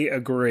completely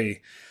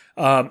agree.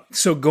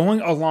 So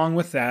going along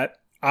with that,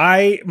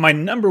 my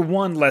number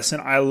one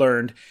lesson I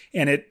learned,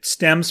 and it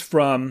stems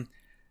from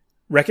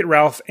Wreck-It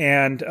Ralph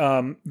and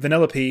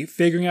Vanellope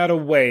figuring out a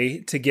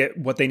way to get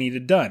what they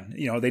needed done.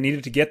 They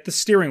needed to get the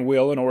steering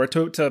wheel in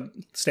order to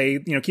stay,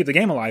 keep the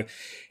game alive.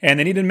 And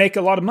they needed to make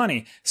a lot of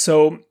money.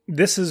 So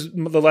this is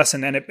the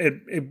lesson, and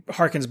it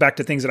harkens back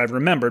to things that I've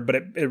remembered, but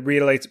it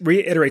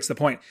reiterates the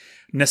point.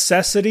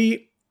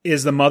 Necessity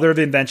is the mother of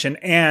invention,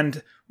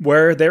 and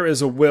where there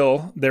is a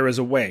will, there is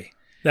a way.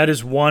 That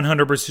is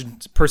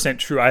 100%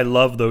 true. I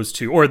love those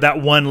two, or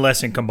that one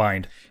lesson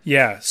combined.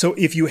 Yeah. So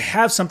if you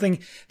have something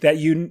that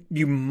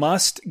you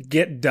must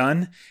get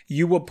done,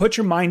 you will put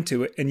your mind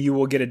to it and you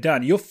will get it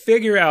done. You'll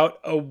figure out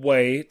a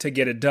way to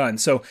get it done.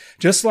 So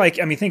just like,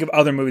 think of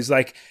other movies,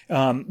 like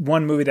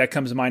one movie that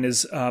comes to mind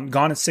is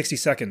Gone in 60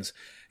 Seconds,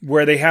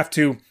 where they have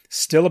to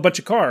steal a bunch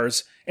of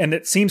cars. And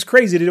it seems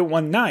crazy to do it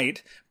one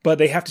night, but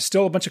they have to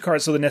steal a bunch of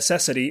cars. So the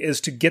necessity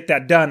is to get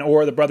that done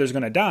or the brother's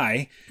going to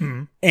die.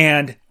 Mm-hmm.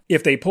 And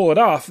if they pull it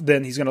off,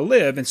 then he's going to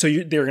live. And so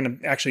they're going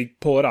to actually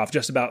pull it off,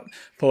 just about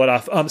pull it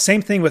off.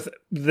 Same thing with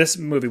this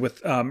movie with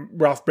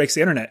Ralph Breaks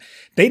the Internet.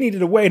 They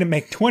needed a way to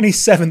make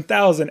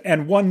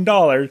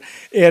 $27,001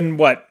 in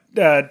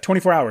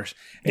 24 hours.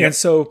 Yep. And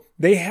so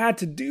they had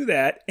to do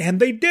that, and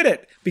they did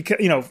it because,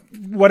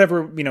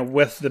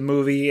 with the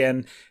movie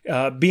and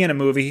being a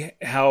movie,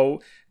 how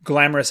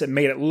glamorous it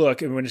made it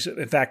look. And when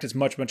in fact, it's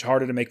much, much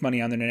harder to make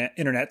money on the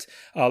internet,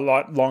 a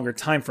lot longer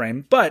time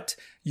frame. But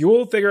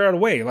you'll figure out a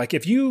way. Like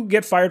if you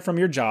get fired from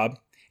your job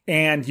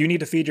and you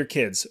need to feed your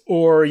kids,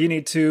 or you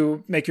need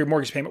to make your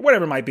mortgage payment,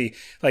 whatever it might be,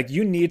 like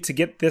you need to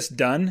get this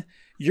done,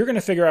 you're going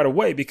to figure out a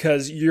way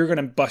because you're going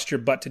to bust your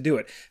butt to do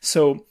it.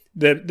 So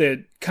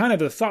the kind of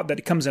the thought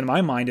that comes into my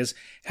mind is,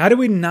 how do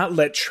we not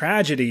let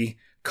tragedy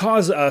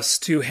cause us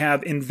to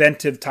have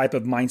inventive type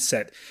of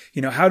mindset?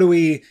 How do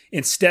we,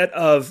 instead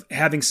of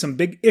having some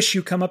big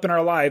issue come up in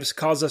our lives,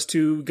 cause us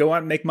to go out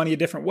and make money a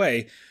different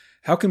way?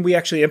 How can we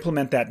actually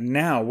implement that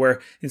now,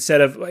 where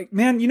instead of like,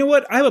 man, you know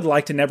what? I would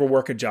like to never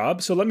work a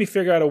job, so let me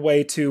figure out a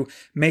way to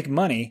make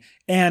money.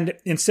 And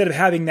instead of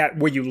having that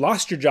where you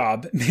lost your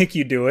job make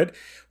you do it,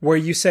 where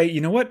you say,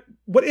 you know what?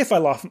 What if I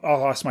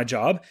lost my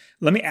job?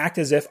 Let me act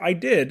as if I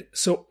did.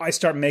 So I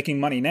start making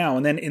money now.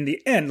 And then in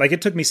the end, like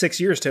it took me 6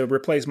 years to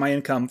replace my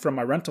income from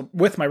my rental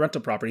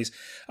properties,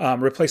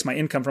 replace my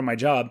income from my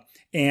job.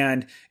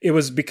 And it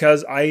was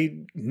because I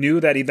knew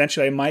that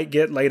eventually I might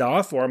get laid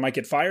off or I might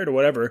get fired or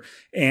whatever.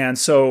 And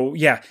so,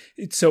 yeah.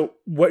 So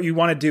what you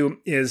want to do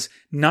is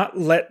not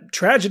let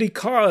tragedy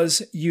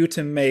cause you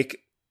to make,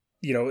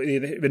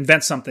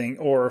 invent something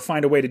or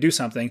find a way to do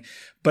something.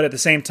 But at the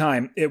same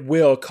time, it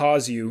will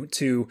cause you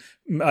to,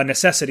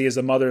 necessity is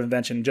the mother of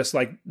invention, just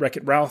like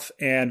Wreck-It Ralph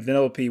and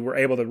Vanellope were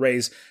able to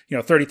raise,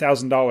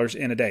 $30,000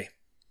 in a day.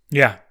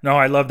 Yeah, no,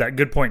 I love that.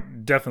 Good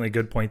point. Definitely a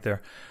good point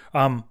there.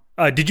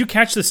 Did you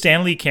catch the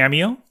Stan Lee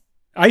cameo?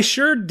 I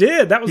sure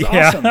did. That was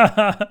awesome.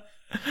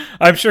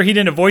 I'm sure he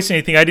didn't voice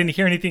anything. I didn't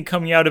hear anything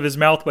coming out of his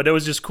mouth, but it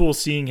was just cool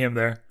seeing him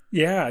there.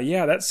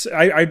 Yeah, that's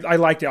I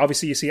liked it.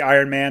 Obviously, you see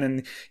Iron Man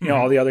and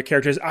all the other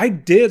characters. I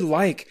did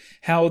like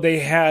how they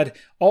had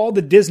all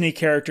the Disney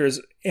characters,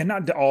 and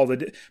not all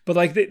the, but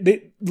like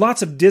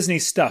lots of Disney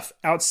stuff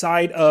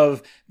outside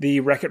of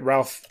the Wreck-It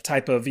Ralph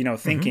type of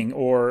thinking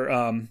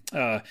or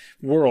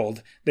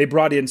world. They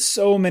brought in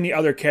so many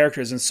other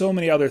characters and so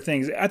many other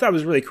things. I thought it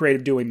was really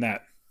creative doing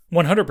that.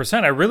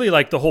 100%. I really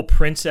like the whole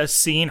princess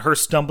scene, her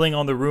stumbling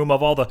on the room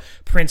of all the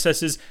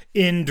princesses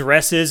in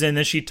dresses, and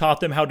then she taught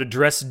them how to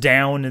dress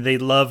down, and they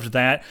loved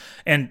that.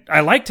 And I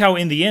liked how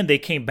in the end they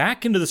came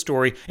back into the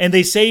story, and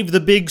they saved the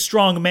big,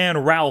 strong man,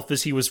 Ralph,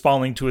 as he was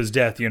falling to his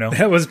death,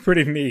 That was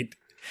pretty neat.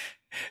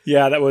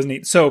 Yeah, that was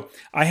neat. So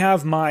I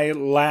have my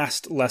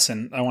last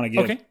lesson I want to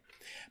give. Okay.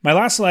 My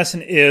last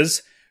lesson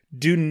is,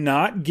 do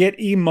not get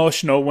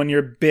emotional when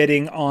you're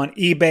bidding on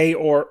eBay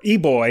or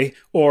eBoy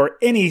or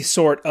any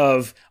sort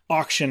of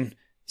auction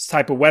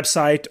type of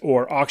website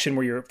or auction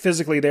where you're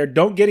physically there.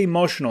 Don't get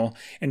emotional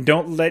and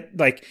don't let,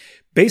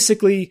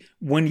 basically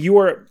when you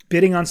are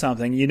bidding on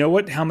something, you know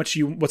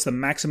what's the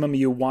maximum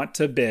you want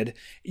to bid.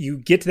 You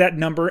get to that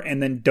number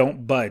and then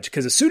don't budge.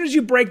 Because as soon as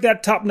you break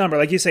that top number,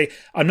 like you say,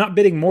 I'm not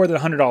bidding more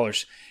than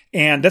 $100.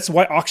 And that's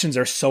why auctions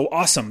are so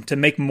awesome to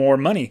make more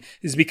money,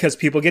 is because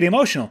people get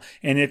emotional.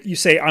 And if you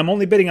say, I'm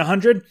only bidding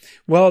 100,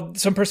 well,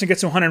 some person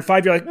gets to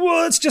 105, you're like,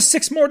 well, it's just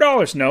 $6 more.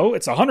 No,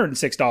 it's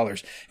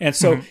 $106. And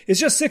so it's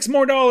just $6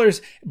 more.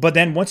 But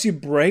then once you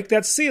break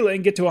that ceiling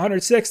and get to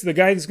 106, the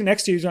guy who's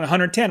next to you is on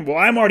 110. Well,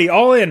 I'm already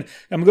all in.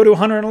 I'm going to go to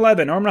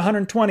 111 or I'm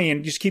 120,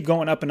 and you just keep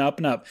going up and up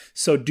and up.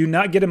 So do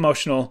not get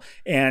emotional,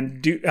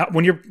 and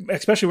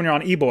especially when you're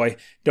on eBoy,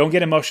 don't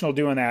get emotional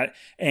doing that.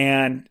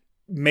 And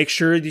make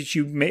sure that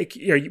you make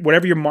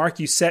whatever your mark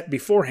you set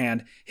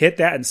beforehand, hit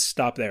that and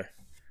stop there.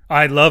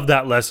 I love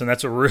that lesson.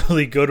 That's a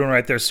really good one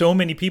right there. So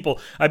many people,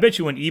 I bet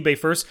you when eBay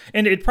first,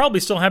 and it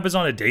probably still happens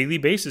on a daily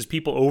basis,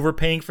 people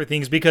overpaying for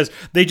things because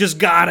they just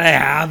gotta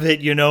have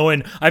it,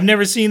 and I've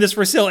never seen this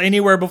for sale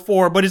anywhere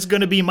before, but it's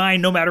going to be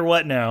mine no matter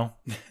what now.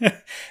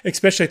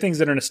 Especially things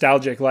that are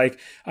nostalgic, like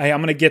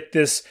I'm going to get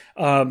this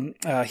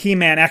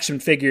He-Man action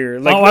figure.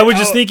 Like, I was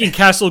just thinking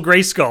Castle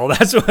Grayskull.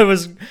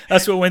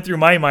 That's what went through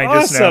my mind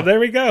just now. Awesome, there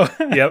we go.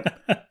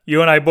 Yep. You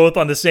and I both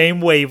on the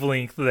same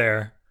wavelength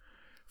there.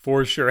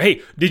 For sure.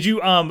 Hey, did you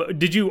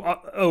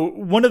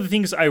one of the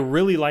things I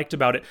really liked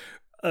about it,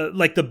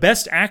 like the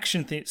best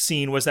action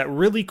scene was that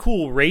really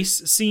cool race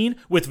scene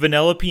with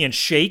Vanellope and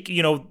Shake.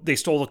 They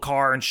stole a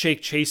car and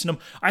Shake chasing them.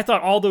 I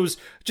thought all those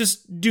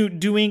just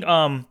doing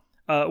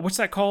what's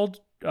that called?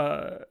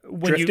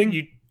 When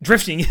drifting?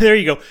 Drifting. There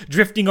you go.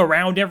 Drifting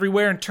around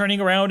everywhere and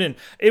turning around, and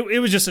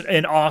it was just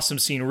an awesome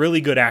scene.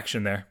 Really good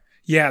action there.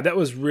 Yeah, that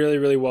was really,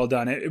 really well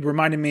done. It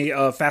reminded me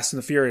of Fast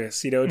and the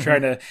Furious,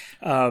 trying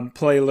to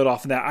play a little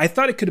off of that. I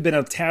thought it could have been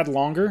a tad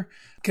longer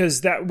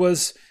because that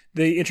was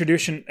the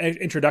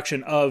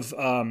introduction of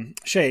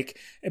Shake,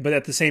 but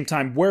at the same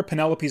time, where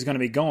Penelope's going to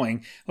be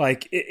going,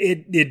 like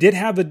it did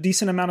have a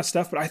decent amount of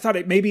stuff, but I thought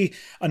it maybe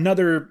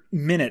another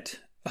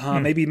minute.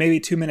 Maybe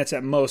 2 minutes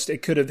at most.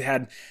 It could have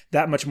had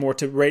that much more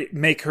to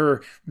make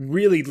her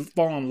really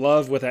fall in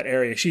love with that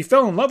area. She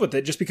fell in love with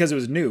it just because it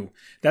was new.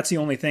 That's the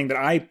only thing that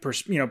I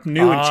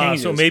knew and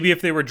changed. So maybe if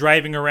they were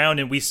driving around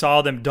and we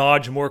saw them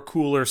dodge more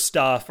cooler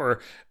stuff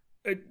or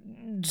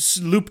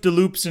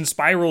loop-de-loops and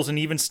spirals and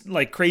even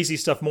like crazy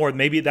stuff more,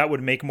 maybe that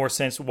would make more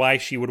sense why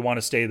she would want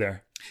to stay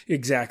there.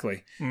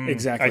 Exactly.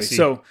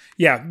 So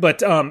yeah,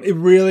 but it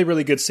really,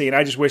 really good scene.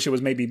 I just wish it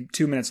was maybe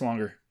 2 minutes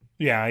longer.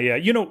 Yeah.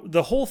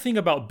 The whole thing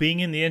about being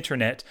in the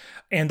internet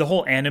and the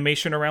whole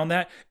animation around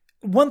that,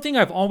 one thing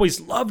I've always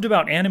loved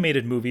about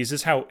animated movies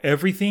is how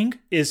everything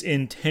is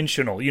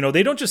intentional.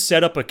 They don't just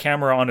set up a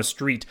camera on a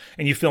street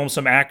and you film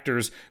some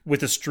actors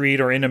with a street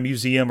or in a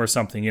museum or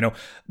something.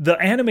 The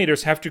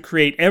animators have to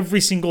create every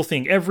single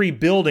thing, every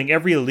building,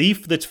 every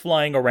leaf that's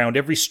flying around,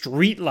 every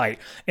street light,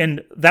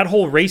 and that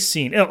whole race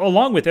scene,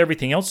 along with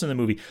everything else in the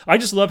movie. I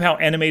just love how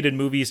animated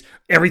movies,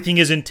 everything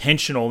is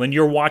intentional and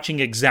you're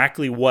watching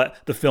exactly what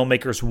the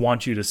filmmakers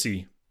want you to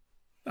see.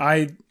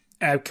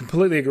 I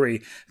completely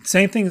agree.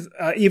 Same thing,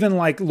 even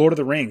like Lord of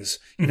the Rings,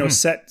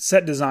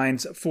 set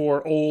designs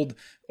for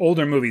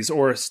older movies,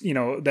 or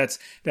that's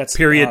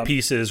period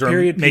pieces or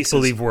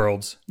make-believe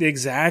worlds.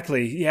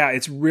 Exactly. Yeah,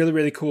 it's really,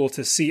 really cool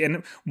to see.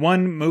 And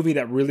one movie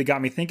that really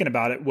got me thinking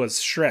about it was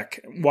Shrek,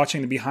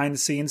 watching the behind the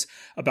scenes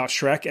about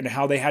Shrek and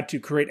how they had to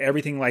create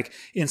everything like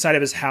inside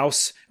of his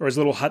house or his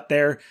little hut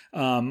there,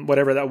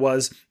 whatever that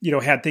was,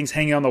 had things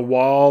hanging on the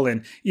wall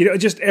and,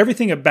 just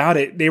everything about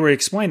it. They were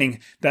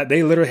explaining that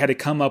they literally had to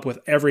come up with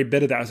every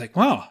bit of that. I was like,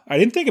 wow, I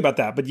didn't think about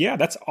that. But yeah,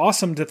 that's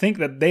awesome to think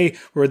that they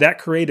were that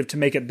creative to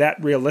make it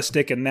that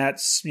realistic and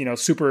that's,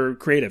 super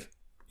creative.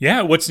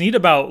 Yeah, what's neat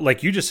about,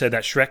 like you just said,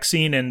 that Shrek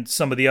scene and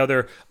some of the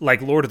other,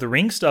 like, Lord of the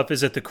Rings stuff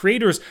is that the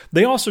creators,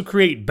 they also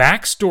create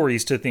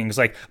backstories to things.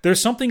 Like, there's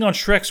something on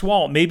Shrek's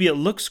wall, maybe it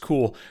looks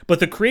cool,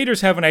 but the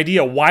creators have an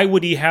idea, why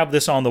would he have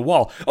this on the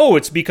wall? Oh,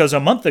 it's because a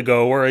month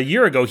ago or a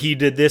year ago he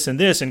did this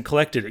and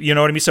collected it. You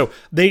know what I mean? So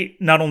they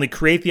not only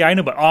create the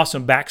item, but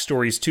awesome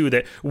backstories, too,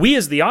 that we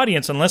as the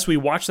audience, unless we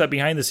watch that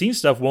behind-the-scenes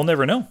stuff, we'll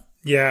never know.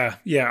 Yeah,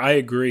 I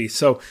agree.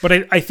 So, but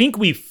I think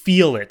we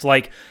feel it.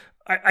 Like,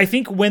 I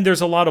think when there's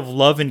a lot of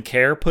love and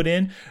care put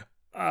in,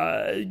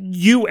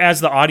 you as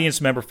the audience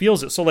member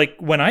feels it. So like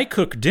when I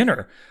cook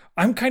dinner,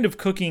 I'm kind of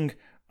cooking,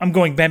 I'm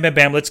going bam, bam,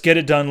 bam, let's get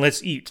it done,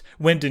 let's eat.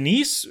 When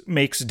Denise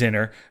makes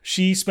dinner,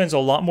 she spends a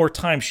lot more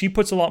time. She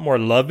puts a lot more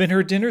love in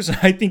her dinners. And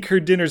I think her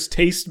dinners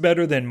taste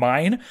better than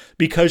mine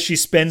because she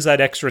spends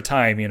that extra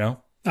time,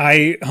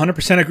 I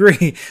 100%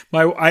 agree.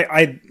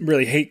 I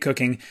really hate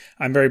cooking.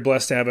 I'm very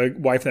blessed to have a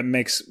wife that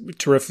makes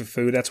terrific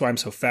food. That's why I'm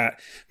so fat.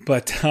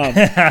 But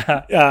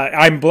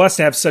I'm blessed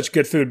to have such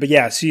good food. But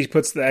yeah, she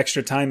puts the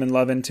extra time and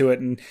love into it.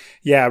 And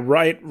yeah,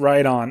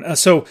 right on.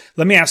 So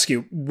let me ask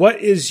you,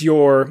 what is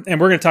your, and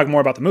we're going to talk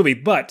more about the movie,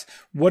 but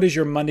what is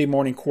your Monday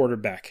morning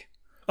quarterback?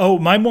 Oh,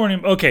 my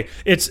morning. Okay.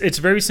 It's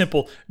very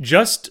simple.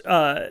 Just,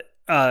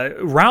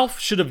 Ralph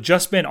should have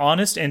just been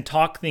honest and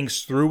talked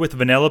things through with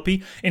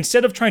Vanellope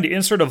instead of trying to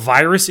insert a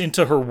virus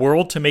into her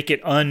world to make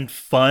it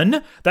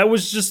unfun. That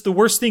was just the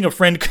worst thing a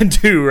friend can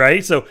do,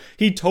 right? So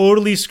he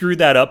totally screwed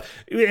that up.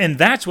 And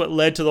that's what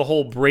led to the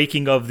whole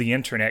breaking of the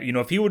internet. You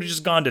know, if he would have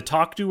just gone to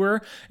talk to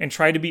her and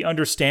try to be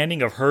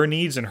understanding of her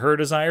needs and her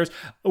desires,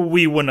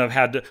 we wouldn't have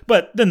had to.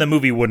 But then the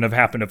movie wouldn't have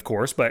happened, of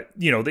course. But,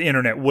 you know, the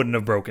internet wouldn't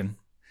have broken.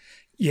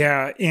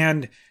 Yeah,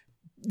 and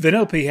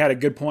Vanellope had a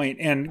good point.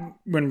 And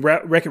when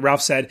Wreck-It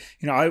Ralph said,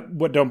 you know, I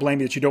don't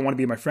blame you that you don't want to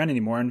be my friend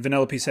anymore. And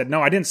Vanellope said,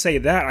 no, I didn't say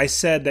that. I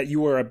said that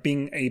you were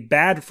being a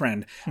bad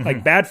friend. Mm-hmm.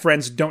 Like, bad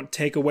friends don't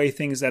take away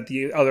things that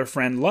the other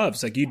friend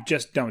loves. Like, you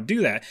just don't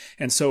do that.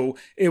 And so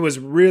it was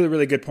really,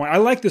 really good point. I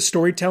like the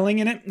storytelling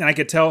in it. And I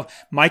could tell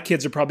my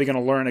kids are probably going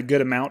to learn a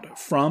good amount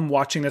from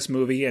watching this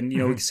movie and, you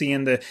know,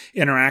 seeing the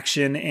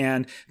interaction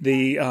and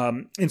the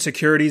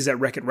insecurities that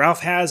Wreck-It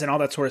Ralph has and all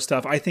that sort of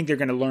stuff. I think they're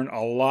going to learn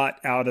a lot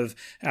out of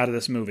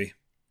this movie.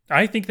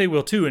 I think they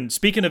will too. And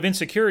speaking of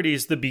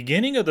insecurities, the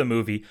beginning of the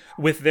movie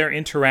with their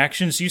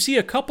interactions, you see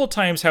a couple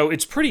times how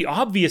it's pretty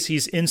obvious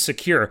he's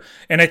insecure.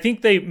 And I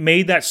think they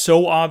made that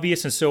so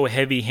obvious and so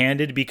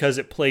heavy-handed because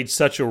it played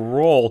such a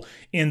role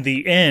in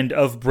the end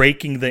of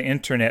breaking the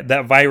internet,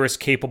 that virus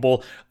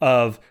capable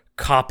of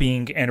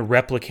copying and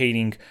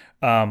replicating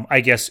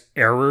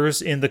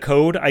errors in the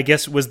code, I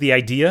guess was the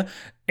idea.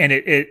 And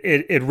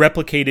it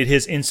replicated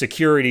his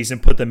insecurities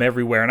and put them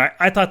everywhere. And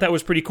I thought that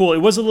was pretty cool. It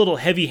was a little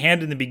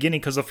heavy-handed in the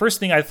beginning because the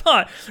first thing I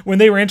thought when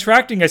they were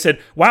interacting, I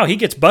said, wow, he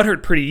gets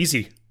butthurt pretty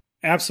easy.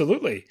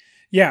 Absolutely.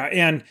 Yeah,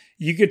 and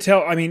you could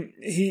tell, I mean,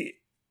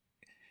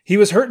 he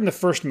was hurt in the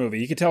first movie.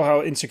 You could tell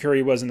how insecure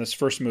he was in this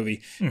first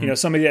movie. Mm-hmm. You know,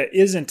 somebody that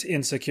isn't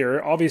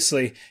insecure,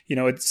 obviously, you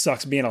know, it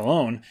sucks being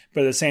alone.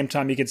 But at the same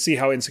time, you could see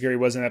how insecure he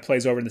was, and that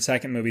plays over in the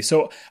second movie.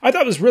 So I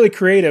thought it was really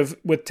creative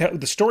with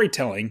the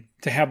storytelling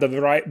to have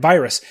the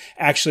virus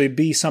actually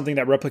be something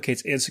that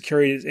replicates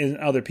insecurities in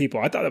other people.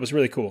 I thought that was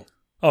really cool.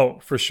 Oh,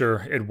 for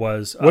sure, it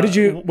was. What did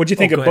you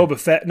think of Boba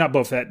Fett? Not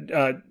Boba Fett.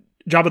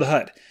 Jabba the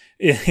Hutt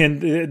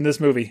in this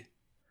movie.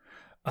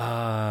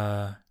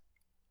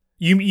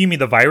 You mean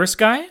the virus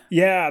guy?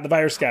 Yeah, the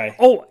virus guy.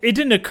 Oh, it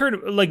didn't occur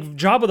to like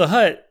Jabba the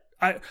Hutt.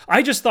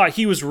 I just thought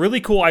he was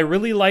really cool. I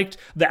really liked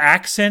the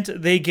accent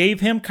they gave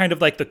him, kind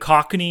of like the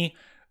Cockney,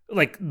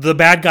 like the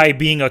bad guy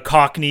being a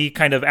Cockney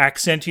kind of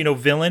accent, you know,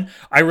 villain.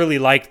 I really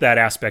liked that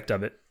aspect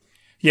of it.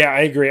 Yeah,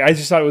 I agree. I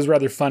just thought it was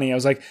rather funny. I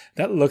was like,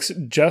 that looks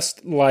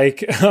just like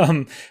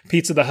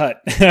Pizza the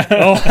Hut.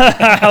 Oh,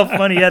 how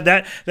funny. Yeah,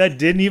 that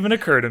didn't even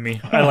occur to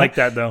me. I like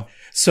that, though.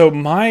 So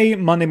my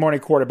Monday morning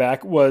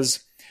quarterback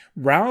was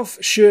Ralph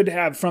should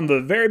have, from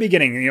the very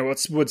beginning, you know,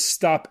 would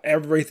stop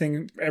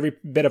everything, every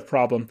bit of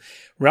problem.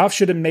 Ralph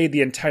should have made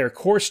the entire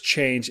course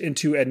change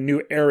into a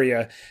new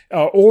area,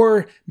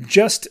 or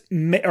just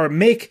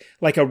make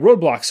like a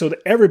roadblock so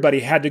that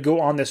everybody had to go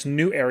on this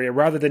new area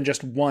rather than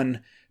just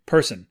one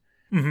person.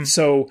 Mm-hmm.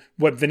 So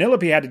what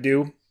Vanellope had to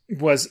do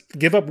was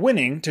give up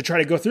winning to try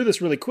to go through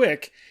this really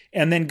quick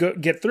and then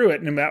get through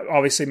it. And that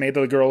obviously made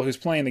the girl who's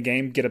playing the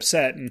game get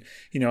upset and,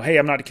 you know, hey,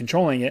 I'm not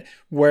controlling it.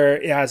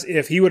 Whereas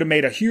if he would have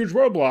made a huge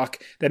roadblock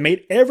that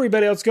made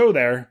everybody else go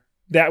there,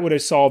 that would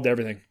have solved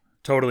everything.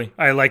 Totally.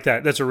 I like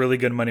that. That's a really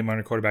good Monday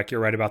morning quarterback.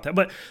 You're right about that.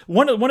 But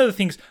one of the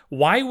things,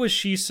 why was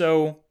she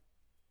so...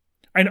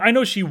 I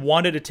know she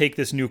wanted to take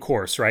this new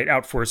course, right?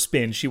 Out for a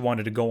spin. She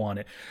wanted to go on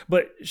it.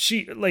 But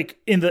she, like,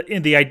 in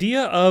the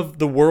idea of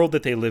the world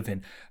that they live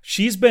in,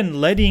 she's been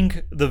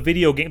letting the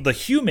video game, the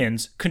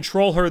humans,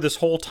 control her this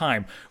whole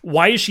time.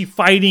 Why is she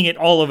fighting it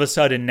all of a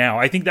sudden now?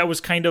 I think that was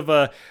kind of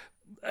a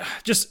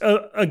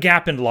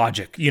gap in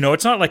logic. You know,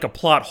 it's not like a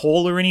plot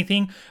hole or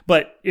anything,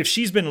 but if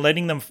she's been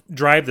letting them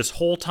drive this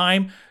whole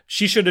time,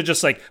 she should have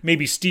just like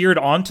maybe steered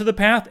onto the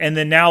path and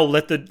then now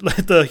let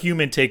the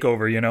human take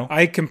over, you know?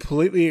 I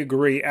completely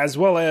agree, as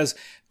well as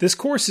this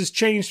course has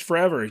changed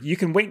forever. You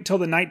can wait until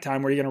the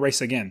nighttime where you're going to race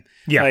again.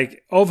 Yeah.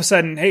 Like all of a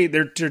sudden, hey,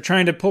 they're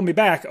trying to pull me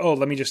back. Oh,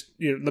 let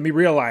me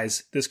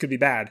realize this could be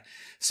bad.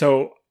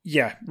 So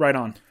yeah, right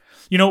on.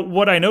 You know,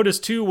 what I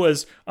noticed too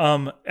was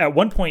at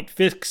one point,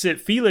 Fix-It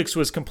Felix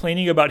was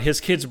complaining about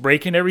his kids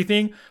breaking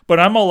everything,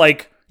 but I'm all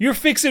like, you're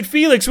Fix-It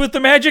Felix with the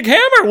magic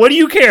hammer. What do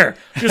you care?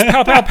 Just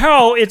pow, pow,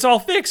 pow. It's all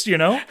fixed, you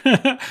know?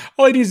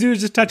 All you need to do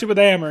is just touch it with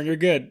a hammer and you're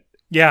good.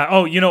 Yeah.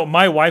 Oh, you know,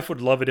 my wife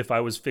would love it if I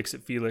was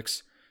Fix-It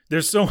Felix.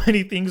 There's so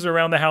many things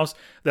around the house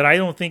that I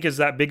don't think is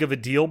that big of a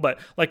deal, but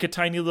like a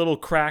tiny little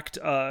cracked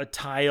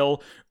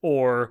tile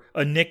or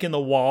a nick in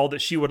the wall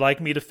that she would like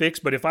me to fix.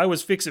 But if I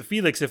was Fix-It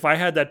Felix, if I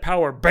had that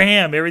power,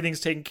 bam, everything's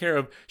taken care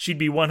of. She'd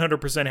be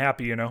 100%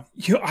 happy, you know?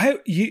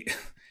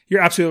 You're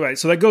absolutely right.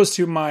 So that goes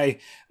to my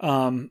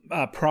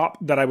prop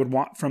that I would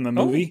want from the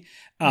movie.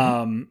 Oh.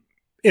 Mm-hmm.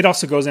 It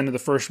also goes into the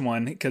first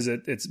one because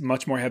it's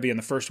much more heavy in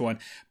the first one.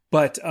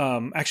 But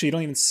actually, you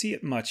don't even see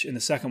it much in the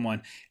second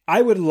one.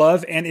 I would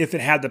love, and if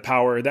it had the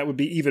power, that would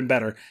be even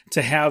better,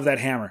 to have that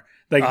hammer.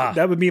 Like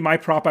that would be my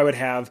prop I would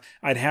have.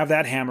 I'd have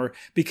that hammer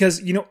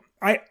because, you know,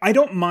 I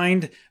don't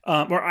mind,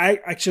 or I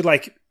actually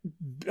like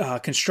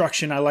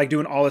construction. I like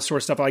doing all this sort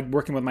of stuff. I like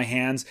working with my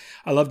hands.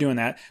 I love doing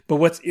that. But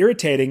what's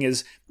irritating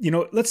is,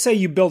 let's say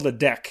you build a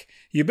deck.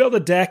 You build a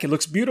deck, it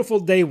looks beautiful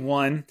day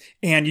one,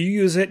 and you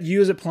use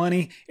it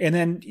plenty, and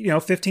then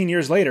 15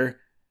 years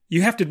later,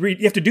 you have to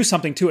do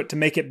something to it to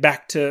make it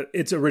back to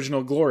its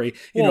original glory.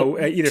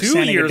 Either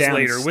 2 years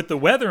later, with the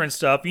weather and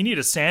stuff, you need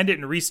to sand it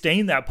and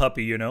restain that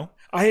puppy.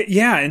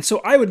 And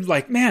so I would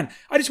I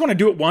just want to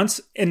do it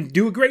once and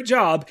do a great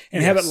job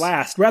and have it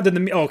last, rather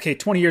than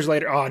 20 years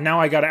later,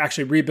 now I got to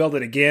actually rebuild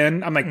it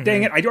again. I'm like,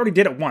 dang it, I already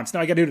did it once, now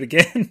I got to do it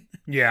again.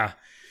 Yeah.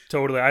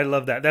 Totally. I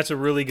love that. That's a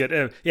really good...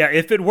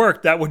 if it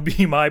worked, that would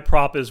be my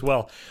prop as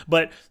well.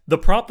 But the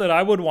prop that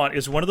I would want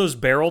is one of those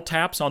barrel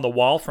taps on the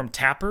wall from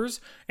Tappers,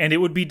 and it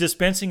would be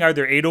dispensing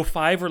either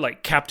 805 or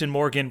like Captain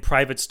Morgan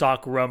private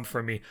stock rum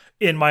for me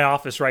in my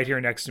office right here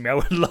next to me. I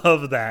would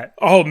love that.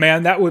 Oh,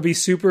 man, that would be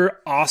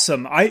super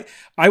awesome. I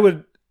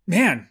would...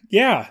 Man,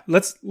 yeah,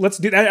 let's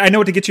do that. I know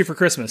what to get you for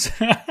Christmas.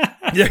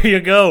 There you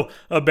go.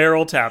 A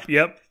barrel tap.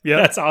 Yep.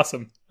 That's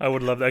awesome. I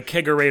would love that. A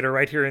kegerator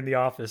right here in the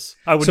office.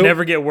 I would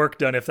never get work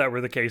done if that were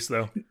the case,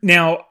 though.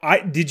 Now,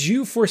 did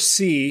you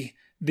foresee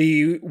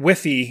the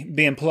Wi-Fi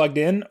being plugged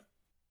in?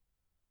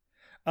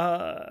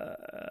 Well,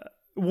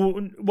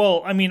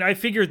 I mean, I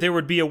figured there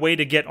would be a way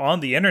to get on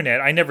the internet.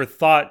 I never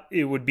thought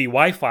it would be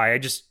Wi-Fi. I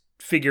just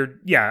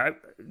figured,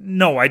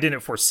 no, I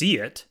didn't foresee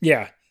it.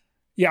 Yeah.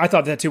 Yeah, I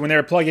thought that too. When they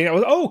were plugging it, I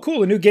was, oh,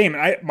 cool, a new game.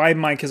 And my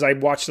mind, because I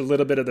watched a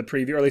little bit of the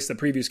preview, or at least the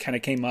previews kind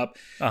of came up,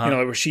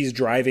 where she's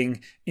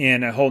driving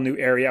in a whole new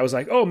area. I was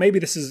like, oh, maybe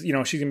this is, she's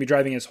going to be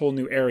driving in this whole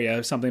new area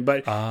or something.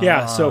 But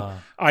so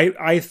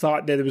I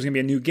thought that there was going to be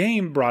a new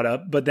game brought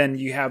up, but then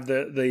you have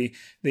the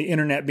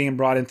internet being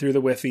brought in through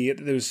the Wi-Fi.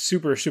 It was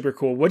super, super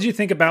cool. What did you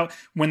think about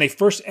when they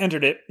first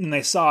entered it and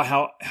they saw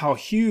how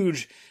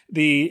huge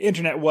the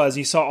internet was?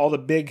 You saw all the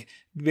big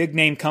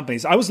name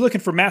companies. I was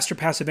looking for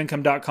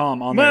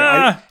masterpassiveincome.com on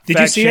there. Did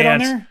you see it on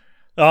there?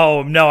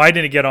 Oh, no, I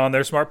didn't get on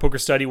there. Smart Poker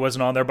Study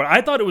wasn't on there, but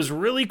I thought it was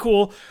really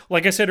cool.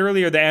 Like I said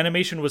earlier, the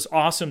animation was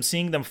awesome,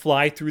 seeing them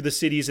fly through the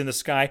cities in the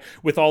sky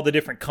with all the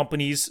different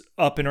companies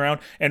up and around.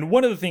 And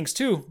one of the things,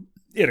 too,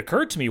 it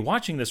occurred to me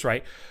watching this,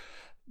 right?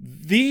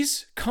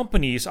 These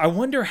companies, I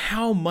wonder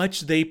how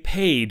much they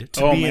paid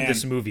to be in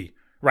this movie,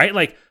 right?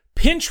 Like,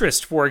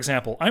 Pinterest, for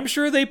example, I'm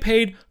sure they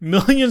paid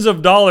millions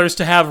of dollars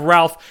to have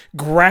Ralph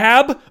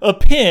grab a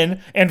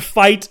pin and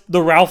fight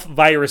the Ralph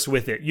virus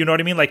with it. You know what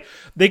I mean? Like,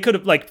 they could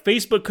have,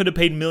 Facebook could have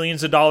paid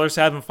millions of dollars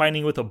to have him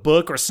fighting with a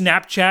book, or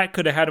Snapchat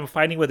could have had him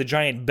fighting with a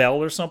giant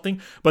bell or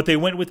something, but they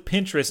went with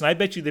Pinterest, and I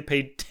bet you they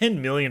paid $10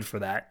 million for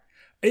that.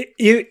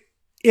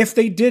 If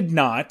they did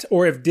not,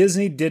 or if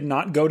Disney did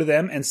not go to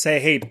them and say,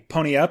 hey,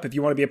 pony up if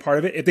you want to be a part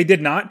of it, if they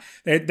did not,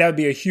 that would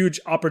be a huge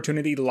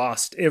opportunity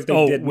lost if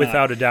they did not.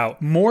 Without a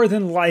doubt. More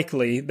than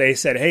likely, they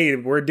said, hey,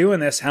 we're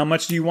doing this. How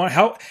much do you want?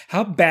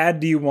 How bad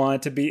do you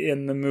want to be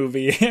in the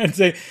movie? And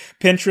say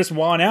Pinterest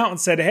won out and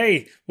said,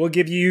 hey, we'll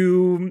give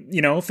you,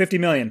 $50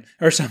 million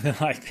or something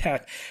like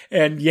that.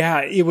 And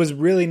yeah, it was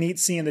really neat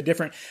seeing the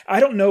different,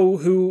 I don't know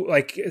who,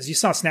 as you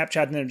saw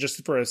Snapchat in there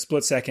just for a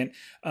split second.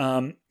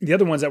 The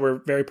other ones that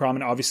were very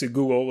prominent, obviously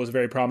Google was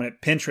very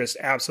prominent. Pinterest,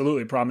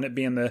 absolutely prominent,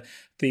 being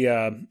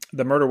the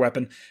murder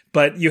weapon.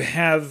 But you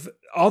have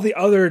all the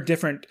other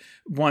different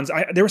ones.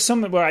 There were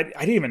some that I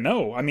didn't even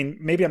know. I mean,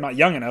 maybe I'm not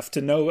young enough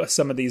to know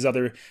some of these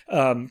other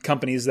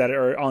companies that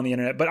are on the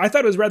internet. But I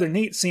thought it was rather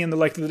neat seeing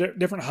the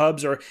different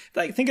hubs, or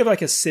think of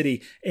like a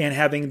city and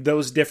having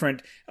those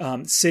different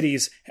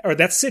cities, or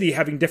that city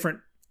having different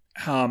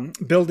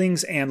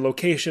buildings and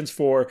locations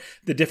for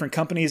the different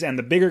companies, and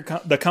the bigger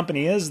the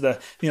company is, the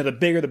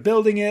bigger the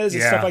building is,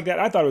 and stuff like that.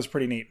 I thought it was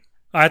pretty neat.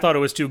 I thought it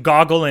was too.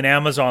 Goggle and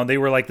Amazon, they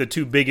were like the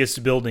two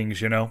biggest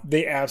buildings,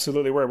 They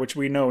absolutely were, which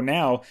we know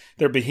now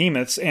they're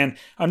behemoths. And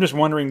I'm just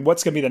wondering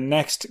what's going to be the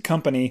next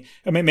company.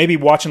 I mean, maybe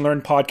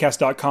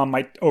watchandlearnpodcast.com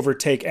might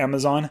overtake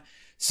Amazon.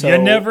 So you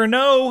never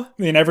know.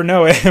 You never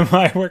know. It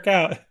might work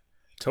out.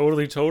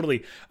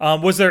 Totally.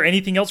 Was there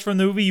anything else from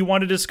the movie you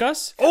want to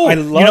discuss? Oh, I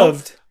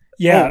loved...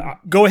 Yeah.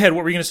 Go ahead.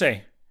 What were you going to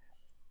say?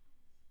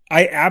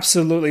 I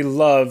absolutely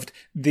loved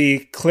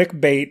the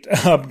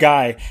clickbait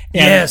guy. And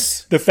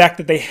yes. The fact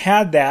that they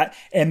had that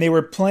and they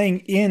were playing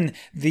in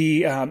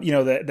the,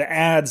 the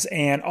ads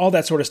and all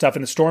that sort of stuff,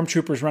 and the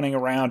stormtroopers running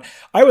around.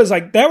 I was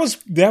like, that was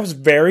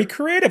very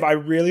creative. I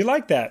really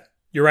liked that.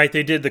 You're right.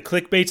 They did the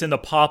clickbaits and the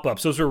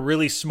pop-ups. Those were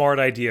really smart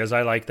ideas.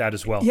 I like that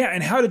as well. Yeah.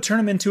 And how to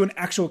turn him into an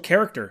actual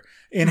character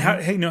and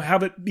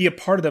have it be a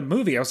part of the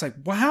movie. I was like,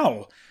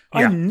 wow.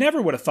 I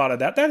never would have thought of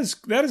that. That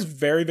is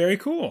very, very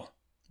cool.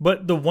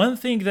 But the one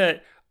thing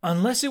that,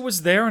 unless it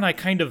was there and I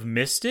kind of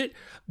missed it,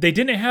 they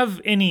didn't have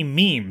any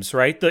memes,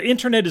 right? The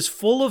internet is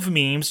full of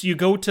memes. You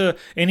go to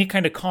any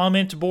kind of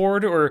comment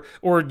board or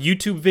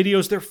YouTube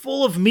videos, they're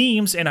full of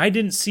memes, and I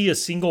didn't see a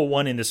single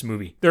one in this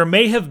movie. There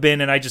may have been,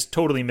 and I just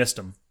totally missed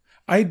them.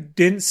 I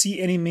didn't see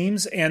any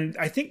memes, and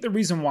I think the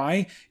reason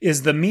why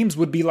is the memes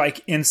would be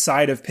like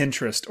inside of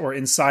Pinterest or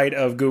inside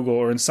of Google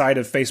or inside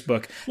of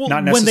Facebook. Well,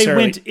 not necessarily. When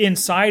they went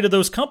inside of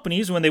those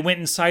companies, when they went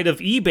inside of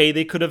eBay,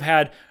 they could have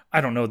had I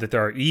don't know that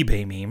there are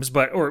eBay memes,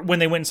 or when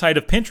they went inside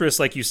of Pinterest,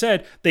 like you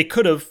said, they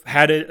could have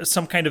had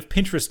some kind of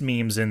Pinterest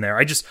memes in there.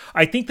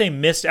 I think they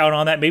missed out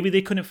on that. Maybe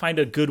they couldn't find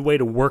a good way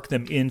to work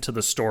them into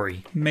the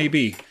story.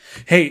 Maybe.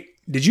 Hey,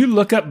 did you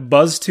look up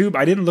BuzzTube?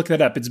 I didn't look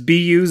that up. It's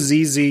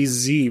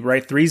BUZZZ,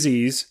 right? 3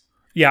 Z's.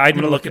 Yeah, I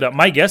didn't look it up.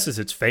 My guess is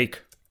it's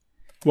fake.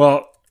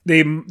 Well,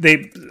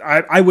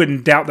 I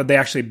wouldn't doubt that they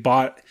actually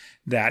bought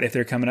that if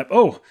they're coming up.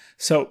 Oh,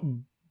 so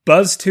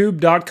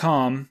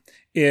BuzzTube.com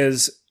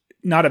is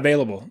not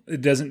available.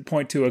 It doesn't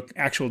point to an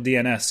actual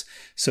DNS.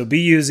 So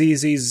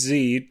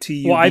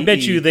BUZZZTUBE. Well, I bet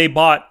you they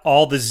bought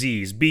all the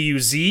Z's.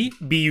 BUZ,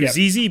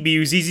 BUZZ,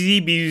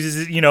 BUZZZ,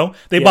 BUZZ,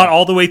 they bought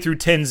all the way through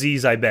 10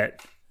 Z's, I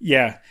bet.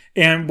 Yeah.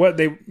 And what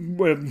they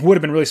would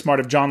have been really smart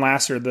if John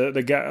Lasseter,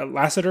 the guy,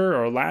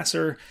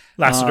 Lasseter.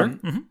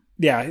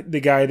 Yeah, the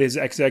guy that is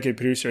executive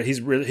producer,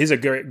 he's a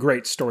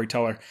great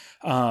storyteller.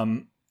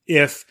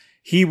 If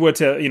he would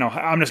to,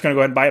 I'm just going to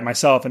go ahead and buy it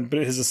myself, but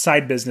it is a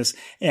side business.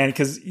 And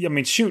because,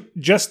 shoot,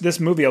 just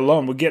this movie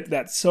alone would get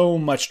that so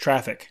much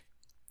traffic.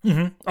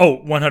 Mm-hmm.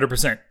 Oh,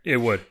 100%. It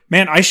would.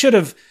 Man, I should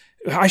have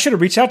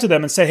reached out to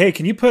them and said, hey,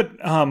 can you put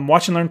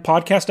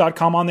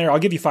watchandlearnpodcast.com on there? I'll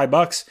give you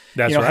 $5.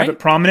 That's right. Have it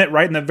prominent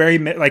right in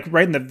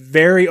the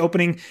very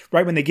opening,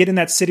 right when they get in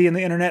that city in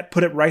the internet,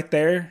 put it right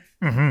there.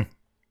 Mm-hmm.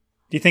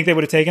 Do you think they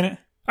would have taken it?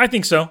 I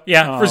think so.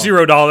 Yeah. For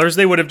 $0,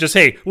 they would have just,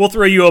 hey, we'll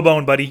throw you a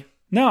bone, buddy.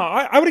 No,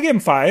 I would have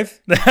given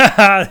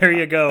 $5. There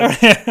you go.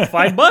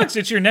 $5.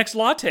 It's your next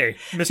latte,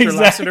 Mr. Exactly.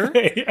 Lassiter.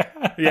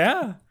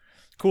 Yeah.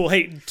 Cool.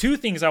 Hey, 2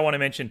 things I want to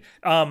mention.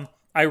 I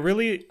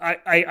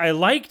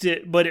liked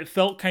it, but it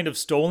felt kind of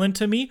stolen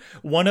to me.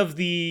 One of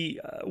the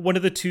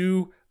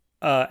 2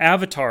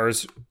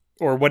 avatars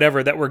or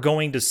whatever that were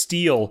going to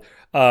steal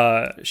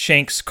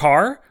Shank's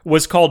car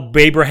was called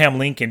Abraham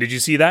Lincoln. Did you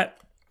see that?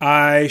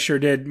 I sure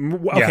did.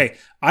 Okay, yeah.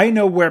 I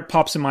know where it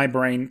pops in my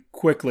brain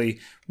quickly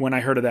when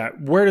I heard of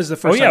that. Where does the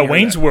first? Oh yeah,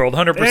 Wayne's World,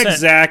 100%.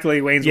 Exactly,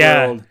 Wayne's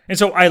World. And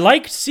so I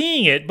liked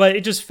seeing it, but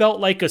it just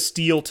felt like a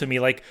steal to me.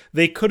 Like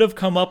they could have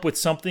come up with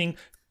something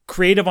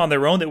creative on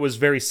their own that was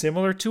very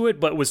similar to it,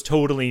 but was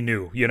totally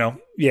new.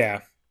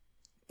 Yeah,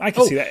 I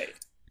can see that.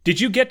 Did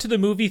you get to the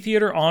movie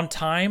theater on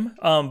time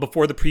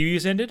before the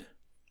previews ended?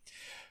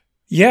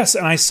 Yes,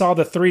 and I saw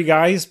the 3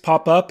 guys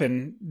pop up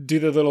and do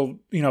the little,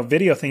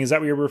 video thing. Is that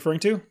what you're referring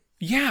to?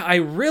 Yeah, I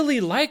really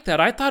like that.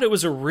 I thought it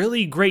was a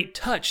really great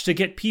touch to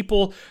get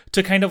people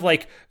to kind of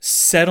like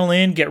settle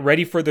in, get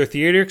ready for their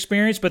theater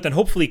experience, but then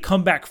hopefully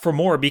come back for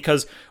more,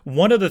 because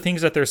one of the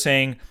things that they're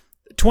saying,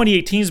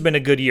 2018 has been a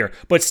good year,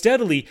 but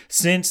steadily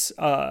since,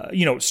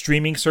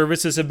 streaming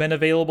services have been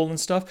available and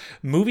stuff,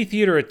 movie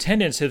theater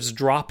attendance has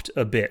dropped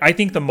a bit. I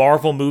think the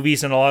Marvel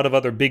movies and a lot of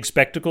other big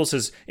spectacles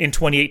in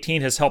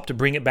 2018 has helped to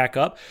bring it back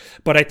up.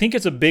 But I think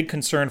it's a big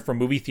concern for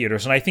movie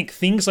theaters. And I think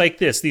things like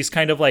this, these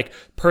kind of like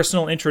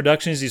personal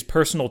introductions, these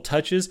personal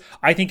touches,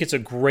 I think it's a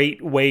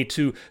great way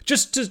to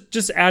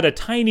just add a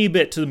tiny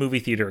bit to the movie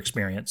theater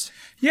experience.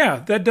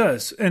 Yeah, that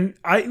does. And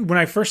when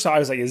I first saw it, I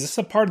was like, is this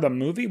a part of the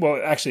movie? Well,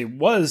 it actually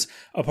was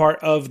a part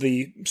of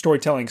the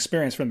storytelling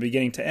experience from the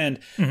beginning to end.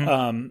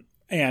 Mm-hmm.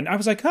 And I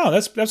was like, oh,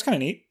 that's kind of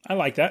neat. I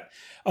like that.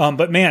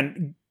 But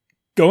man,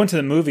 going to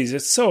the movies,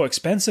 it's so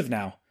expensive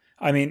now.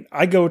 I mean,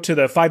 I go to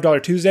the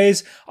 $5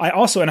 Tuesdays.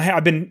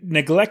 I've been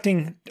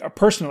neglecting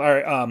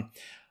purposefully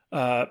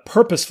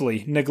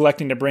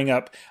neglecting to bring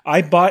up,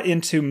 I bought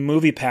into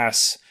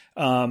MoviePass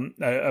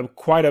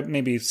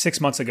maybe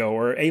 6 months ago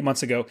or 8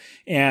 months ago,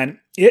 and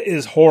it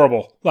is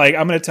horrible. Like,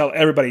 I'm going to tell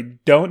everybody,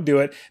 don't do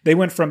it. They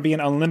went from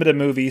being unlimited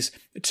movies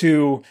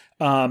to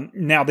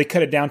now they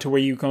cut it down to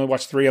where you can only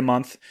watch 3 a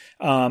month,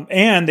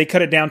 and they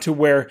cut it down to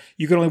where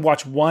you can only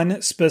watch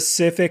one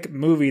specific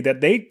movie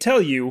that they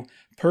tell you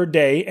per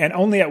day, and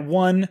only at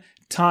one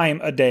time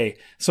a day.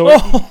 So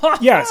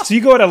yeah, so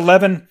you go at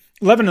 11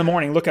 in the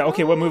morning, look at,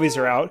 okay, what movies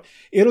are out.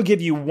 It'll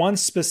give you one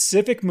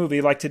specific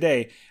movie, like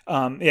today.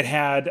 It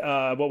had,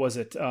 what was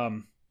it?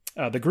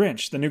 The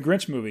Grinch, the new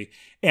Grinch movie.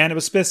 And it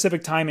was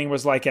specific timing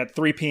was like at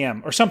 3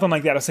 p.m. or something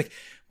like that. I was like,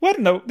 what?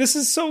 No, this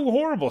is so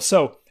horrible.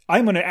 So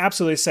I'm going to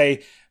absolutely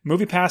say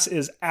MoviePass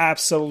is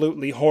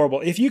absolutely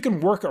horrible. If you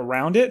can work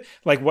around it,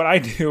 like what I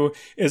do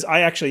is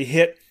I actually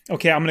hit,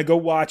 okay, I'm going to go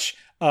watch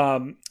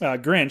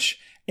Grinch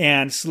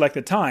and select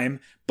the time,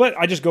 but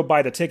I just go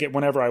buy the ticket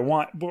whenever I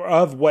want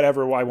of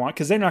whatever I want,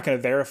 because they're not going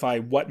to verify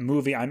what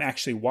movie I'm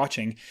actually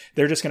watching.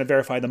 They're just going to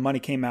verify the money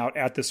came out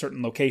at this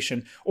certain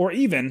location, or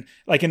even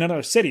like in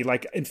another city,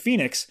 like in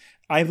Phoenix.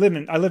 I live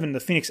in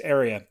the Phoenix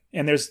area,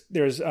 and there's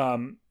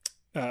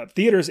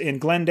theaters in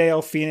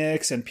Glendale,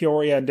 Phoenix, and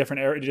Peoria, and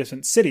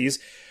different cities.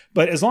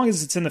 But as long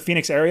as it's in the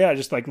Phoenix area, I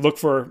just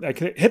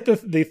hit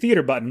the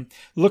theater button,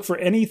 look for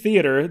any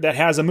theater that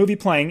has a movie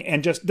playing,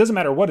 and just doesn't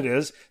matter what it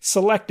is,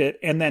 select it,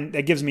 and then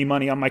it gives me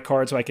money on my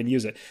card so I can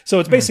use it.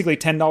 So it's basically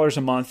 $10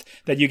 a month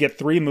that you get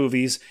 3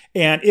 movies,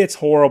 and it's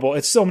horrible.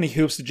 It's so many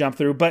hoops to jump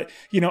through, but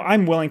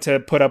I'm willing to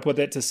put up with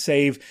it to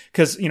save,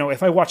 because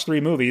if I watch 3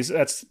 movies,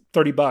 that's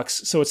 $30,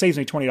 so it saves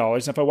me $20.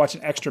 And if I watch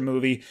an extra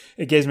movie,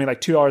 it gives me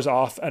like $2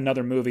 off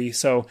another movie.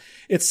 So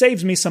it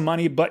saves me some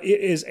money, but it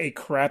is a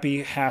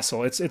crappy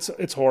hassle. It's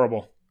it's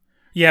horrible.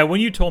 Yeah,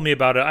 when you told me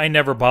about it, I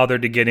never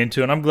bothered to get into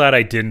it, and I'm glad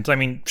I didn't. I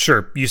mean,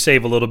 sure, you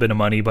save a little bit of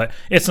money, but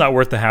it's not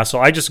worth the hassle.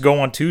 I just go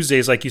on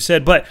Tuesdays, like you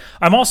said, but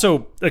I'm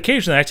also,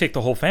 occasionally, I take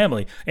the whole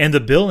family, and the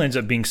bill ends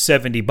up being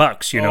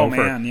 $70, you know, for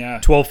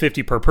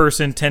 $12.50 per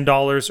person,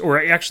 $10,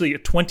 or actually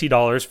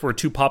 $20 for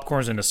 2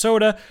 popcorns and a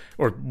soda,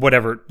 or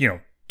whatever, you know,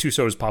 2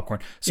 sodas, popcorn.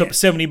 So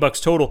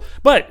 $70 total.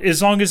 But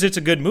as long as it's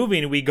a good movie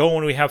and we go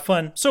and we have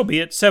fun, so be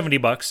it.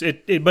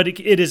 $70. But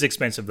it is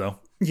expensive though.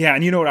 Yeah,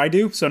 and you know what I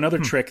do? So another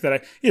trick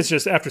that it's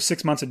just after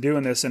 6 months of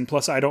doing this, and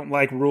plus I don't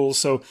like rules,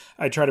 so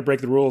I try to break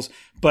the rules.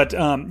 But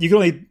you can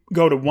only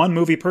go to 1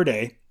 movie per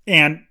day,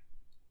 and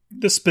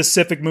the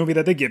specific movie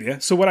that they give you.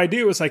 So what I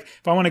do is, like,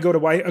 if I want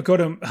to go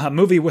to a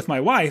movie with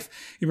my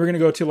wife, and we're going to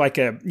go to like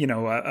a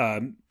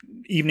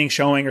evening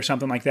showing or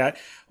something like that.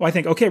 Well, I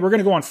think, okay, we're going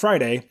to go on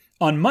Friday.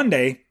 On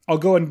Monday, I'll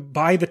go and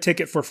buy the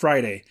ticket for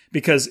Friday,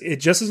 because it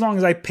just as long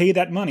as I pay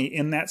that money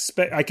in that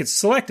I could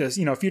select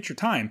a future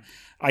time.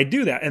 I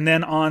do that. And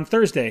then on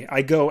Thursday,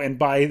 I go and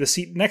buy the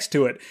seat next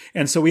to it.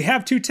 And so we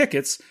have 2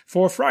 tickets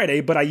for Friday,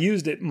 but I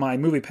used my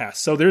movie pass.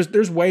 So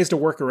there's ways to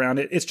work around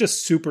it. It's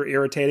just super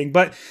irritating,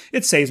 but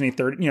it saves me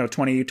 $20,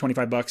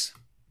 $25.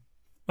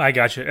 I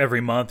got you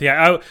every month.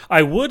 Yeah,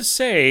 I would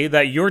say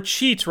that your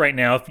cheat right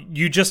now, if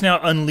you just now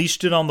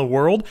unleashed it on the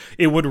world,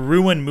 it would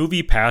ruin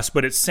MoviePass,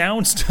 but it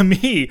sounds to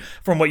me,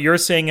 from what you're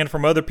saying and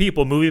from other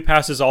people,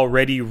 MoviePass is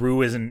already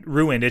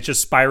ruined. It's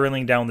just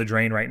spiraling down the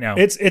drain right now.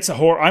 It's a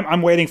horror.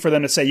 I'm waiting for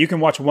them to say, you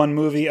can watch 1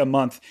 movie a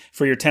month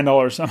for your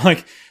 $10. I'm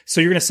like, so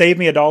you're going to save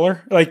me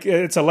 $1? Like,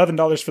 it's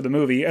 $11 for the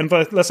movie. And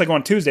unless I go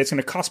on Tuesday, it's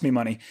going to cost me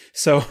money.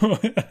 So,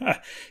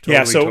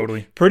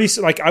 Totally.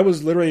 Pretty, like, I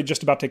was literally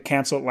just about to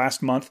cancel it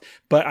last month,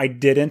 but I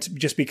didn't,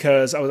 just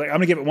because I was like, I'm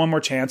going to give it one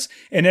more chance.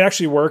 And it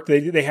actually worked.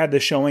 They had the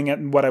showing it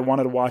and what I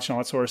wanted to watch and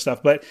all that sort of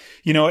stuff. But,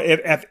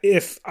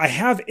 if I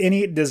have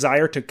any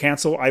desire to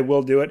cancel, I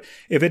will do it.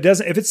 If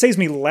it saves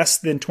me less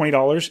than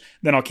 $20,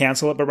 then I'll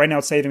cancel it. But right now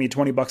it's saving me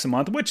 $20 a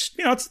month, which,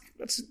 it's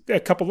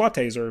a couple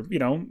lattes or,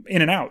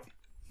 in and out.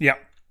 Yeah,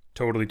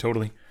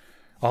 totally.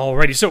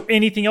 Alrighty. So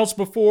anything else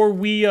before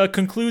we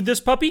conclude this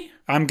puppy?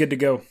 I'm good to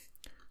go.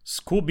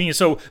 Cool beans.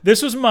 So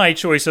this was my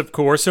choice, of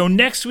course. So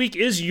next week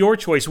is your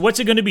choice. What's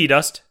it going to be,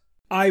 Dust?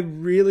 I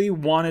really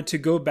wanted to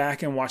go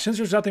back and watch, since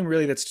there's nothing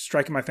really that's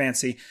striking my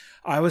fancy,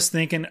 I was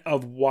thinking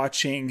of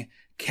watching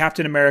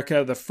Captain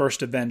America: The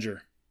First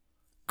Avenger.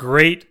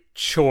 Great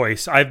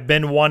choice. I've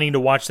been wanting to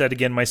watch that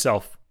again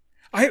myself.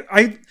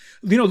 I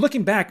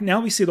looking back, now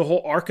we see the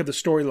whole arc of the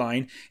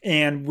storyline,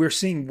 and we're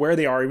seeing where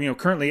they are.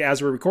 Currently,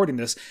 as we're recording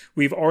this,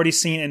 we've already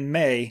seen in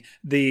May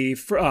the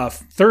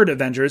 3rd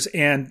Avengers,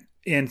 and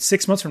in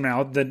 6 months from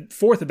now, the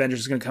 4th Avengers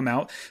is going to come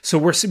out. So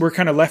we're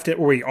kind of left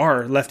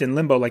in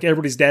limbo. Like,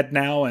 everybody's dead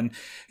now, and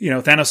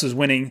Thanos is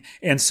winning,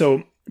 and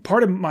so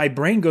part of my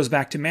brain goes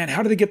back to, man,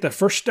 how did they get the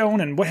first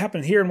stone, and what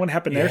happened here and what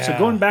happened there? So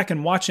going back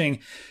and watching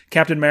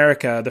Captain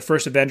America: The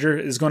First Avenger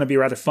is going to be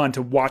rather fun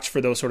to watch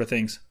for those sort of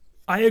things.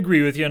 I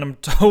agree with you, and I'm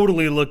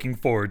totally looking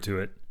forward to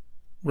it.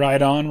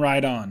 Right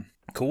on.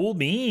 Cool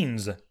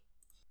beans.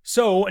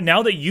 So,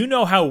 now that you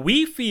know how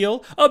we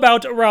feel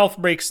about Ralph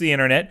Breaks the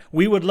Internet,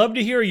 we would love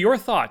to hear your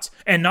thoughts.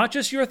 And not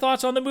just your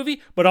thoughts on the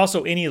movie, but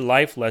also any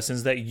life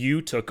lessons that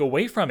you took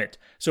away from it.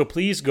 So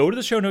please go to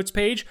the show notes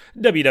page,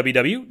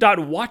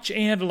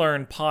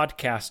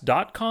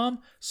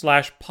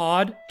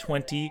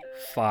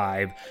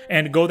 www.watchandlearnpodcast.com/pod25.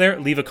 And go there,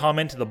 leave a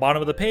comment to the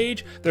bottom of the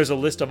page. There's a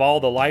list of all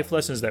the life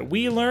lessons that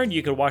we learned.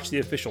 You can watch the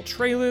official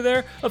trailer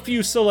there, a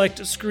few select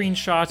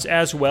screenshots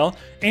as well.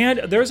 And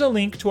there's a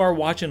link to our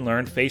Watch and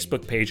Learn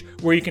Facebook page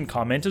where you can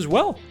comment as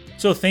well.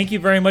 So thank you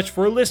very much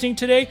for listening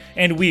today,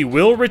 and we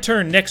will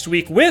return next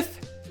week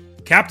with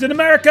Captain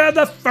America: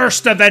 The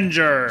First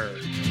Avenger.